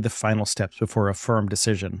expected to be the final steps before a firm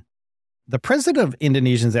decision. The president of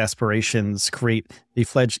Indonesia's aspirations create the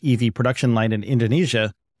fledged EV production line in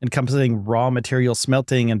Indonesia, encompassing raw material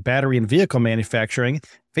smelting and battery and vehicle manufacturing,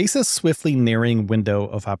 face a swiftly narrowing window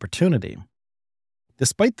of opportunity.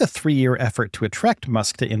 Despite the 3-year effort to attract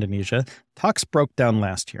Musk to Indonesia, talks broke down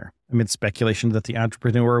last year, amid speculation that the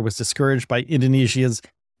entrepreneur was discouraged by Indonesia's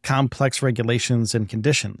complex regulations and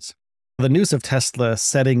conditions. The news of Tesla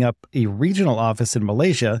setting up a regional office in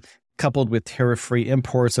Malaysia, coupled with tariff-free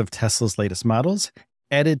imports of Tesla's latest models,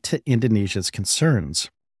 added to Indonesia's concerns.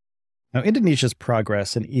 Now, Indonesia's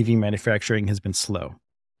progress in EV manufacturing has been slow,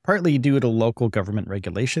 partly due to local government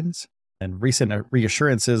regulations, and recent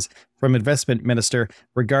reassurances from Investment Minister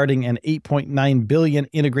regarding an $8.9 billion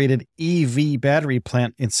integrated EV battery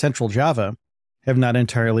plant in central Java have not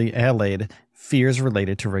entirely allayed fears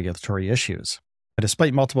related to regulatory issues. But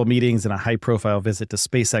despite multiple meetings and a high-profile visit to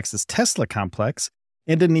SpaceX's Tesla complex,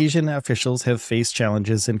 Indonesian officials have faced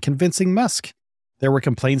challenges in convincing Musk. There were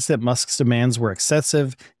complaints that Musk's demands were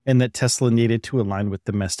excessive and that Tesla needed to align with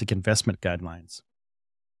domestic investment guidelines.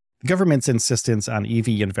 The government's insistence on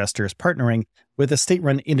EV investors partnering with the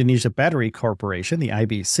state-run Indonesia Battery Corporation, the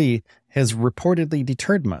IBC, has reportedly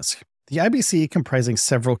deterred Musk. The IBC, comprising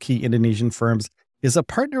several key Indonesian firms, is a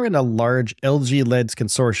partner in a large LG-led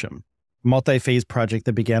consortium, a multi-phase project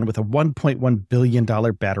that began with a $1.1 billion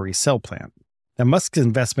battery cell plant. Now, Musk's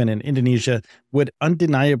investment in Indonesia would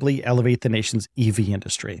undeniably elevate the nation's EV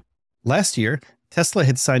industry. Last year, Tesla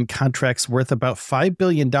had signed contracts worth about $5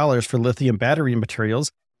 billion for lithium battery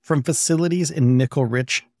materials from facilities in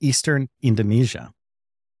nickel-rich eastern Indonesia.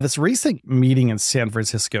 This recent meeting in San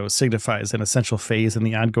Francisco signifies an essential phase in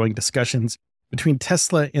the ongoing discussions between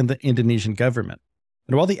Tesla and the Indonesian government.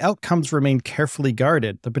 And while the outcomes remain carefully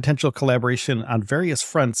guarded, the potential collaboration on various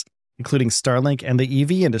fronts, including Starlink and the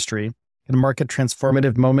EV industry, can mark a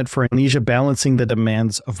transformative moment for Indonesia, balancing the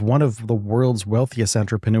demands of one of the world's wealthiest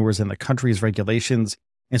entrepreneurs, and the country's regulations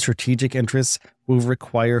and strategic interests will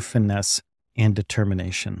require finesse and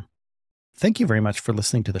determination. Thank you very much for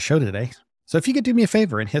listening to the show today. So if you could do me a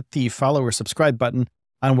favor and hit the follow or subscribe button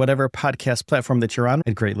on whatever podcast platform that you're on,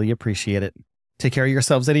 I'd greatly appreciate it. Take care of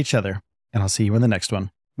yourselves and each other, and I'll see you in the next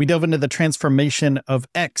one. We delve into the transformation of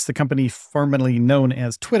X, the company formerly known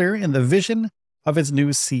as Twitter, and the vision of its new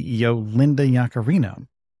CEO, Linda Yaccarino.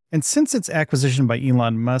 And since its acquisition by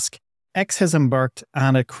Elon Musk, X has embarked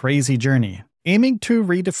on a crazy journey, aiming to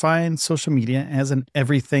redefine social media as an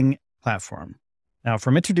everything platform. Now,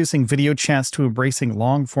 from introducing video chats to embracing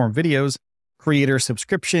long-form videos, creator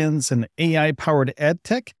subscriptions, and AI-powered ad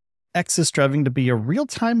tech, X is striving to be a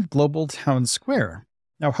real-time global town square.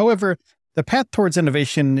 Now, however, the path towards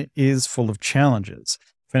innovation is full of challenges.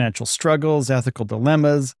 Financial struggles, ethical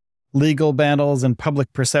dilemmas, legal battles, and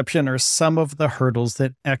public perception are some of the hurdles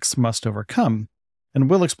that X must overcome. And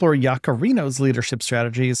we'll explore Yaccarino's leadership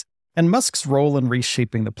strategies and Musk's role in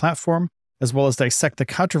reshaping the platform, as well as dissect the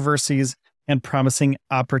controversies and promising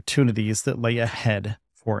opportunities that lay ahead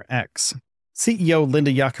for X. CEO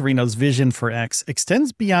Linda Yaccarino's vision for X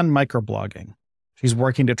extends beyond microblogging. She's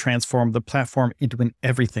working to transform the platform into an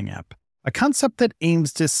everything app, a concept that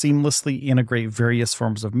aims to seamlessly integrate various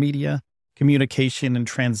forms of media, communication, and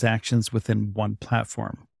transactions within one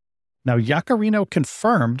platform. Now, Yaccarino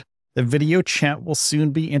confirmed that video chat will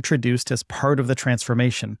soon be introduced as part of the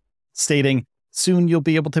transformation, stating, "Soon you'll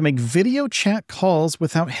be able to make video chat calls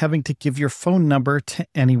without having to give your phone number to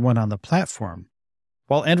anyone on the platform."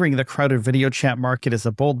 While entering the crowded video chat market is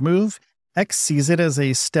a bold move, X sees it as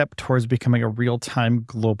a step towards becoming a real-time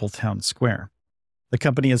global town square. The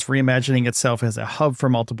company is reimagining itself as a hub for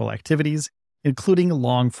multiple activities, including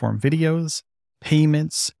long-form videos,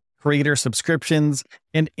 payments, creator subscriptions,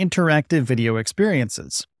 and interactive video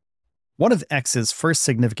experiences. One of X's first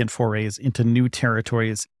significant forays into new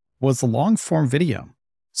territories was long-form video.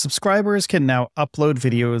 Subscribers can now upload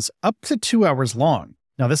videos up to 2 hours long.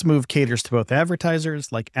 Now, this move caters to both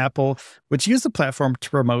advertisers like Apple, which use the platform to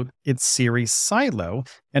promote its series Silo,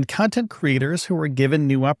 and content creators who were given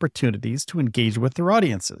new opportunities to engage with their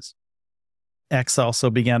audiences. X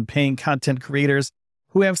also began paying content creators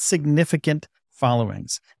who have significant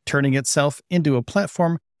followings, turning itself into a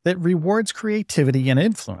platform that rewards creativity and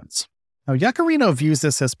influence. Now, Yaccarino views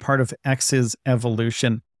this as part of X's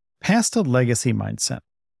evolution past a legacy mindset,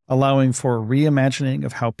 allowing for a reimagining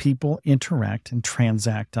of how people interact and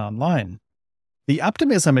transact online. The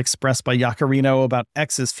optimism expressed by Yaccarino about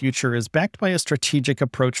X's future is backed by a strategic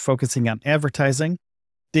approach focusing on advertising,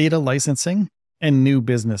 data licensing, and new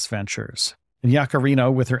business ventures. And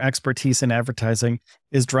Yaccarino, with her expertise in advertising,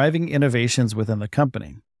 is driving innovations within the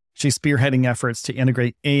company. She's spearheading efforts to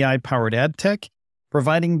integrate AI-powered ad tech,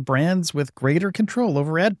 providing brands with greater control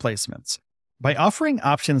over ad placements. By offering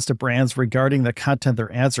options to brands regarding the content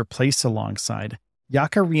their ads are placed alongside,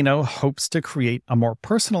 Yaccarino hopes to create a more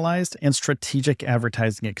personalized and strategic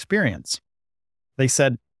advertising experience. They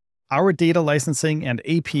said, "Our data licensing and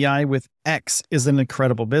API with X is an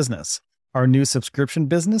incredible business. Our new subscription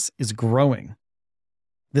business is growing."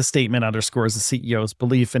 This statement underscores the CEO's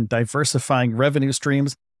belief in diversifying revenue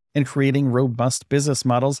streams and creating robust business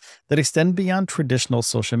models that extend beyond traditional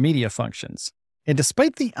social media functions. And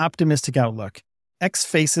despite the optimistic outlook, X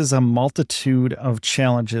faces a multitude of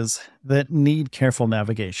challenges that need careful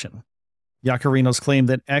navigation. Yaccarino's claim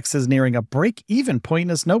that X is nearing a break-even point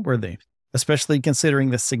is noteworthy, especially considering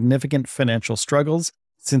the significant financial struggles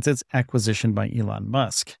since its acquisition by Elon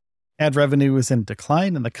Musk. Ad revenue is in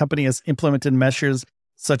decline, and the company has implemented measures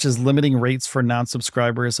such as limiting rates for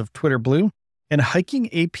non-subscribers of Twitter Blue and hiking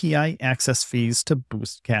API access fees to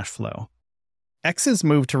boost cash flow. X's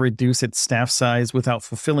move to reduce its staff size without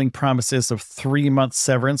fulfilling promises of 3-month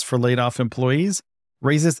severance for laid-off employees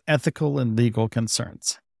raises ethical and legal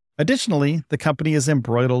concerns. Additionally, the company is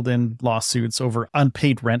embroiled in lawsuits over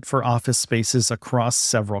unpaid rent for office spaces across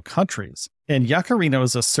several countries. And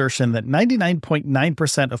Yaccarino's assertion that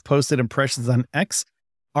 99.9% of posted impressions on X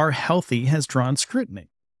are healthy has drawn scrutiny.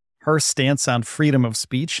 Her stance on freedom of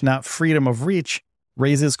speech, not freedom of reach,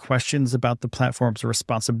 raises questions about the platform's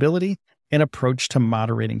responsibility and approach to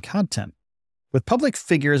moderating content. With public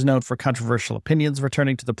figures known for controversial opinions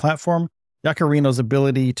returning to the platform, Yaccarino's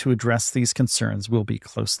ability to address these concerns will be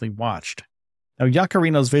closely watched. Now,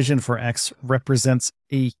 Yaccarino's vision for X represents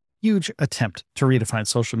a huge attempt to redefine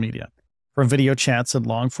social media. From video chats and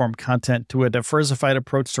long-form content to a diversified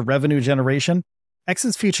approach to revenue generation,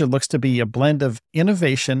 X's future looks to be a blend of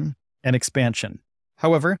innovation and expansion.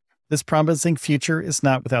 However, this promising future is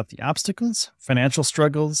not without the obstacles, financial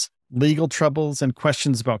struggles, legal troubles, and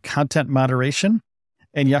questions about content moderation.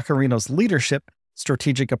 And Yaccarino's leadership,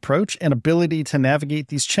 strategic approach, and ability to navigate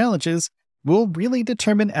these challenges will really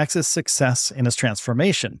determine X's success in its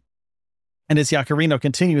transformation. And as Yaccarino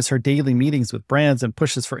continues her daily meetings with brands and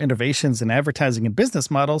pushes for innovations in advertising and business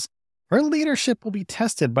models, her leadership will be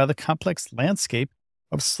tested by the complex landscape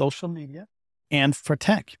of social media and for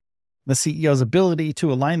tech. The CEO's ability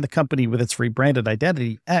to align the company with its rebranded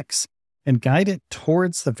identity, X, and guide it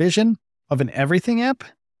towards the vision of an everything app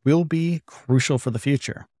will be crucial for the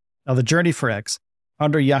future. Now, the journey for X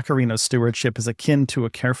under Yaccarino's stewardship is akin to a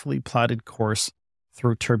carefully plotted course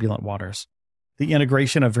through turbulent waters. The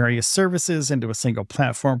integration of various services into a single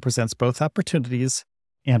platform presents both opportunities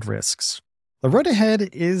and risks. The road ahead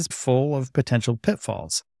is full of potential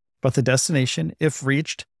pitfalls, but the destination, if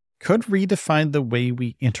reached, could redefine the way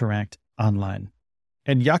we interact online.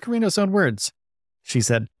 In Yaccarino's own words, she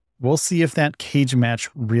said, "We'll see if that cage match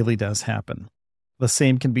really does happen." The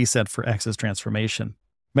same can be said for X's transformation.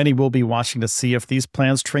 Many will be watching to see if these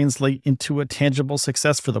plans translate into a tangible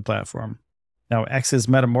success for the platform. Now, X's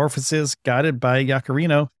metamorphosis, guided by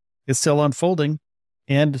Yaccarino, is still unfolding,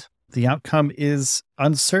 and the outcome is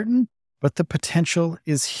uncertain, but the potential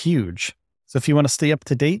is huge. So if you want to stay up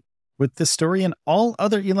to date with this story and all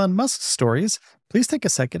other Elon Musk stories, please take a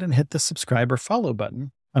second and hit the subscribe or follow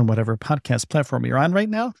button on whatever podcast platform you're on right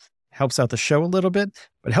now. Helps out the show a little bit,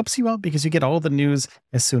 but helps you out because you get all the news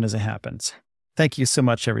as soon as it happens. Thank you so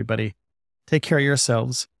much, everybody. Take care of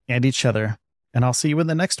yourselves and each other, and I'll see you in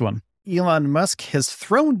the next one. Elon Musk has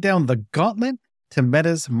thrown down the gauntlet to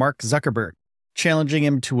Meta's Mark Zuckerberg, challenging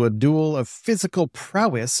him to a duel of physical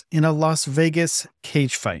prowess in a Las Vegas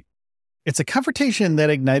cage fight. It's a confrontation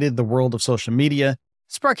that ignited the world of social media,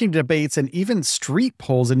 sparking debates and even street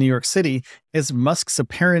polls in New York City as Musk's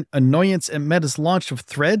apparent annoyance at Meta's launch of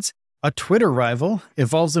Threads, a Twitter rival,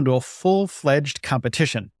 evolves into a full-fledged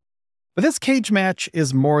competition. But this cage match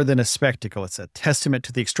is more than a spectacle. It's a testament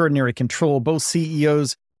to the extraordinary control both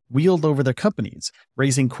CEOs wield over their companies,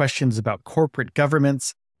 raising questions about corporate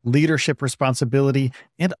governance, leadership responsibility,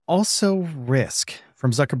 and also risk.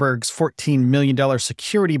 From Zuckerberg's $14 million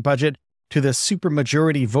security budget to the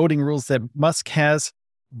supermajority voting rules that Musk has,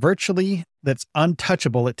 virtually that's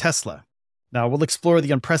untouchable at Tesla. Now, we'll explore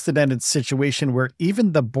the unprecedented situation where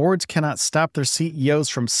even the boards cannot stop their CEOs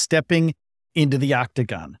from stepping into the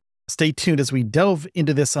octagon. Stay tuned as we delve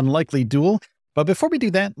into this unlikely duel. But before we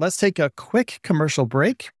do that, let's take a quick commercial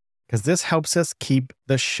break, because this helps us keep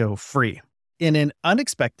the show free. In an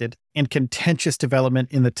unexpected and contentious development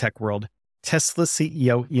in the tech world, Tesla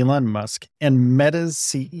CEO Elon Musk and Meta's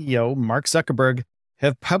CEO Mark Zuckerberg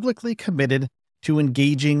have publicly committed to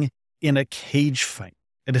engaging in a cage fight,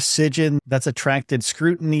 a decision that's attracted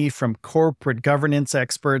scrutiny from corporate governance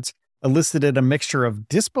experts, elicited a mixture of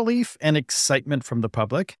disbelief and excitement from the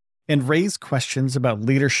public, and raised questions about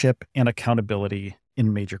leadership and accountability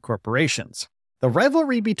in major corporations. The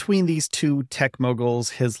rivalry between these two tech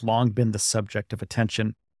moguls has long been the subject of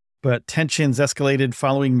attention, but tensions escalated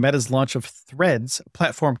following Meta's launch of Threads, a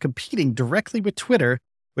platform competing directly with Twitter,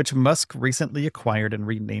 which Musk recently acquired and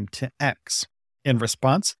renamed to X. In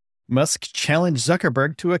response, Musk challenged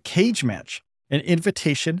Zuckerberg to a cage match, an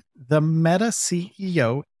invitation the Meta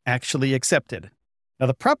CEO actually accepted. Now,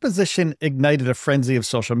 the proposition ignited a frenzy of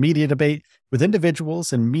social media debate, with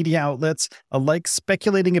individuals and media outlets alike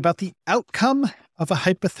speculating about the outcome of a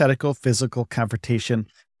hypothetical physical confrontation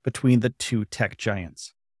between the two tech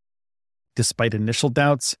giants. Despite initial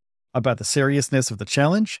doubts about the seriousness of the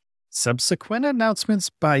challenge, subsequent announcements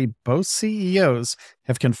by both CEOs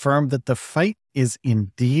have confirmed that the fight is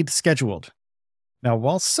indeed scheduled. Now,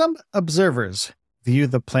 while some observers view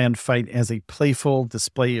the planned fight as a playful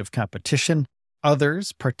display of competition,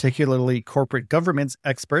 others, particularly corporate governance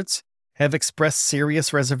experts, have expressed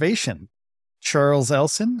serious reservation. Charles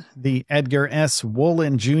Elson, the Edgar S.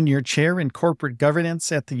 Wolin Jr. Chair in Corporate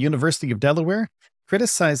Governance at the University of Delaware,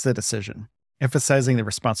 criticized the decision, emphasizing the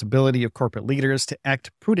responsibility of corporate leaders to act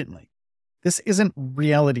prudently. This isn't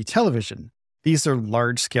reality television. These are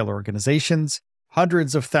large-scale organizations.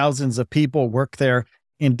 Hundreds of thousands of people work there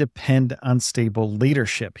and depend on stable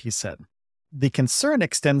leadership, he said. The concern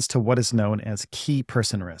extends to what is known as key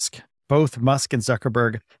person risk. Both Musk and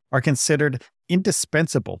Zuckerberg are considered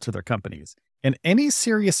indispensable to their companies, and any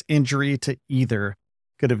serious injury to either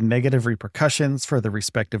could have negative repercussions for the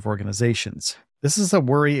respective organizations. This is a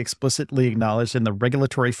worry explicitly acknowledged in the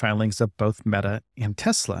regulatory filings of both Meta and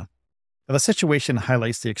Tesla. Now, the situation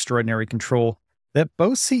highlights the extraordinary control that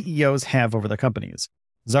both CEOs have over their companies.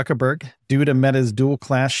 Zuckerberg, due to Meta's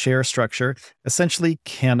dual-class share structure, essentially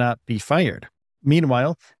cannot be fired.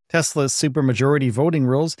 Meanwhile, Tesla's supermajority voting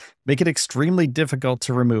rules make it extremely difficult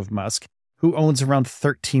to remove Musk, who owns around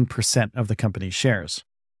 13% of the company's shares.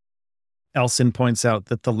 Elson points out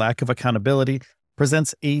that the lack of accountability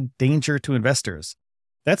presents a danger to investors.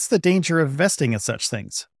 That's the danger of investing in such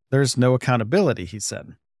things. There's no accountability, he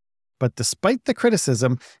said. But despite the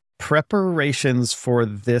criticism, preparations for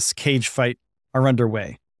this cage fight are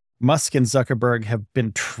underway. Musk and Zuckerberg have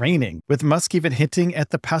been training, with Musk even hinting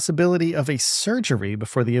at the possibility of a surgery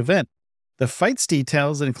before the event. The fight's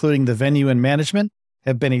details, including the venue and management,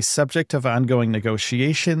 have been a subject of ongoing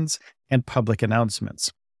negotiations and public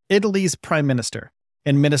announcements. Italy's Prime Minister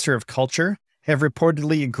and Minister of Culture have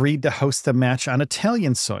reportedly agreed to host the match on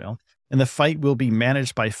Italian soil, and the fight will be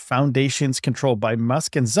managed by foundations controlled by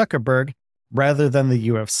Musk and Zuckerberg rather than the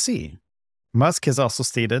UFC. Musk has also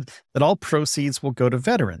stated that all proceeds will go to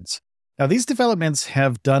veterans. Now, these developments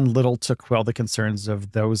have done little to quell the concerns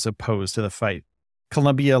of those opposed to the fight.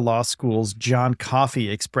 Columbia Law School's John Coffey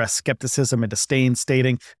expressed skepticism and disdain,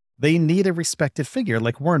 stating they need a respected figure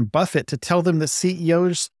like Warren Buffett to tell them that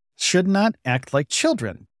CEOs should not act like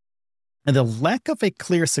children. And the lack of a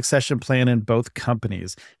clear succession plan in both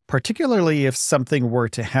companies, particularly if something were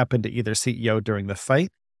to happen to either CEO during the fight,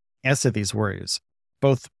 adds to these worries.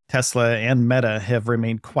 Both Tesla and Meta have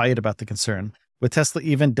remained quiet about the concern, with Tesla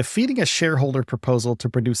even defeating a shareholder proposal to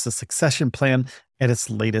produce a succession plan at its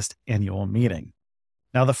latest annual meeting.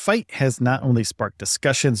 Now, the fight has not only sparked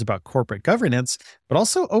discussions about corporate governance, but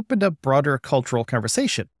also opened up broader cultural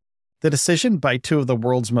conversation. The decision by two of the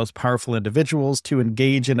world's most powerful individuals to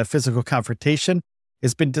engage in a physical confrontation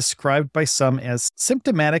has been described by some as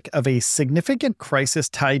symptomatic of a significant crisis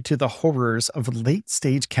tied to the horrors of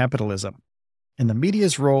late-stage capitalism. And the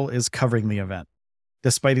media's role is covering the event,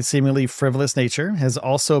 despite its seemingly frivolous nature, has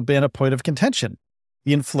also been a point of contention.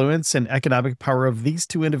 The influence and economic power of these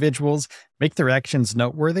two individuals make their actions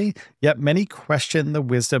noteworthy, yet many question the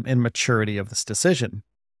wisdom and maturity of this decision.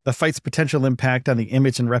 The fight's potential impact on the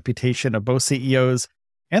image and reputation of both CEOs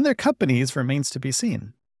and their companies remains to be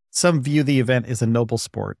seen. Some view the event as a noble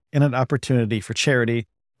sport and an opportunity for charity,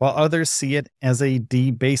 while others see it as a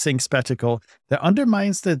debasing spectacle that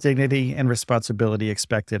undermines the dignity and responsibility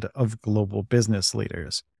expected of global business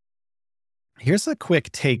leaders. Here's a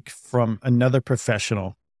quick take from another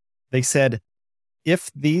professional. They said, if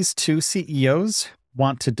these two CEOs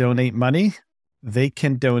want to donate money, they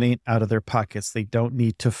can donate out of their pockets. They don't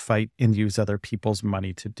need to fight and use other people's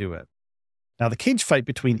money to do it. Now, the cage fight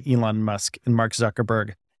between Elon Musk and Mark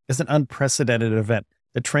Zuckerberg is an unprecedented event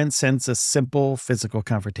that transcends a simple physical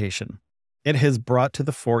confrontation. It has brought to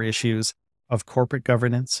the fore issues of corporate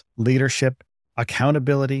governance, leadership,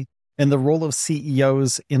 accountability, and the role of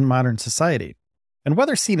CEOs in modern society. And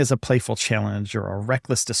whether seen as a playful challenge or a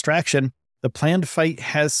reckless distraction, the planned fight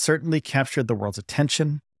has certainly captured the world's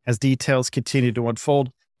attention. As details continue to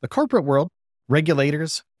unfold, the corporate world,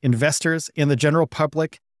 regulators, investors, and the general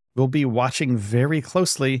public will be watching very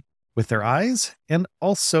closely with their eyes and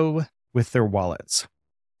also with their wallets.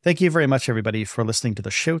 Thank you very much, everybody, for listening to the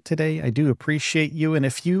show today. I do appreciate you. And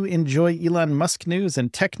if you enjoy Elon Musk news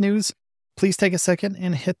and tech news, please take a second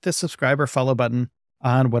and hit the subscribe or follow button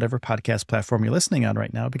on whatever podcast platform you're listening on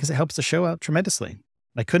right now, because it helps the show out tremendously.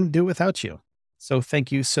 I couldn't do it without you. So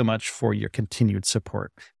thank you so much for your continued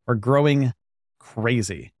support. We're growing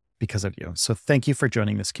crazy because of you. So thank you for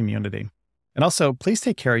joining this community. And also, please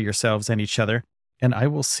take care of yourselves and each other, and I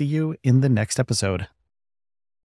will see you in the next episode.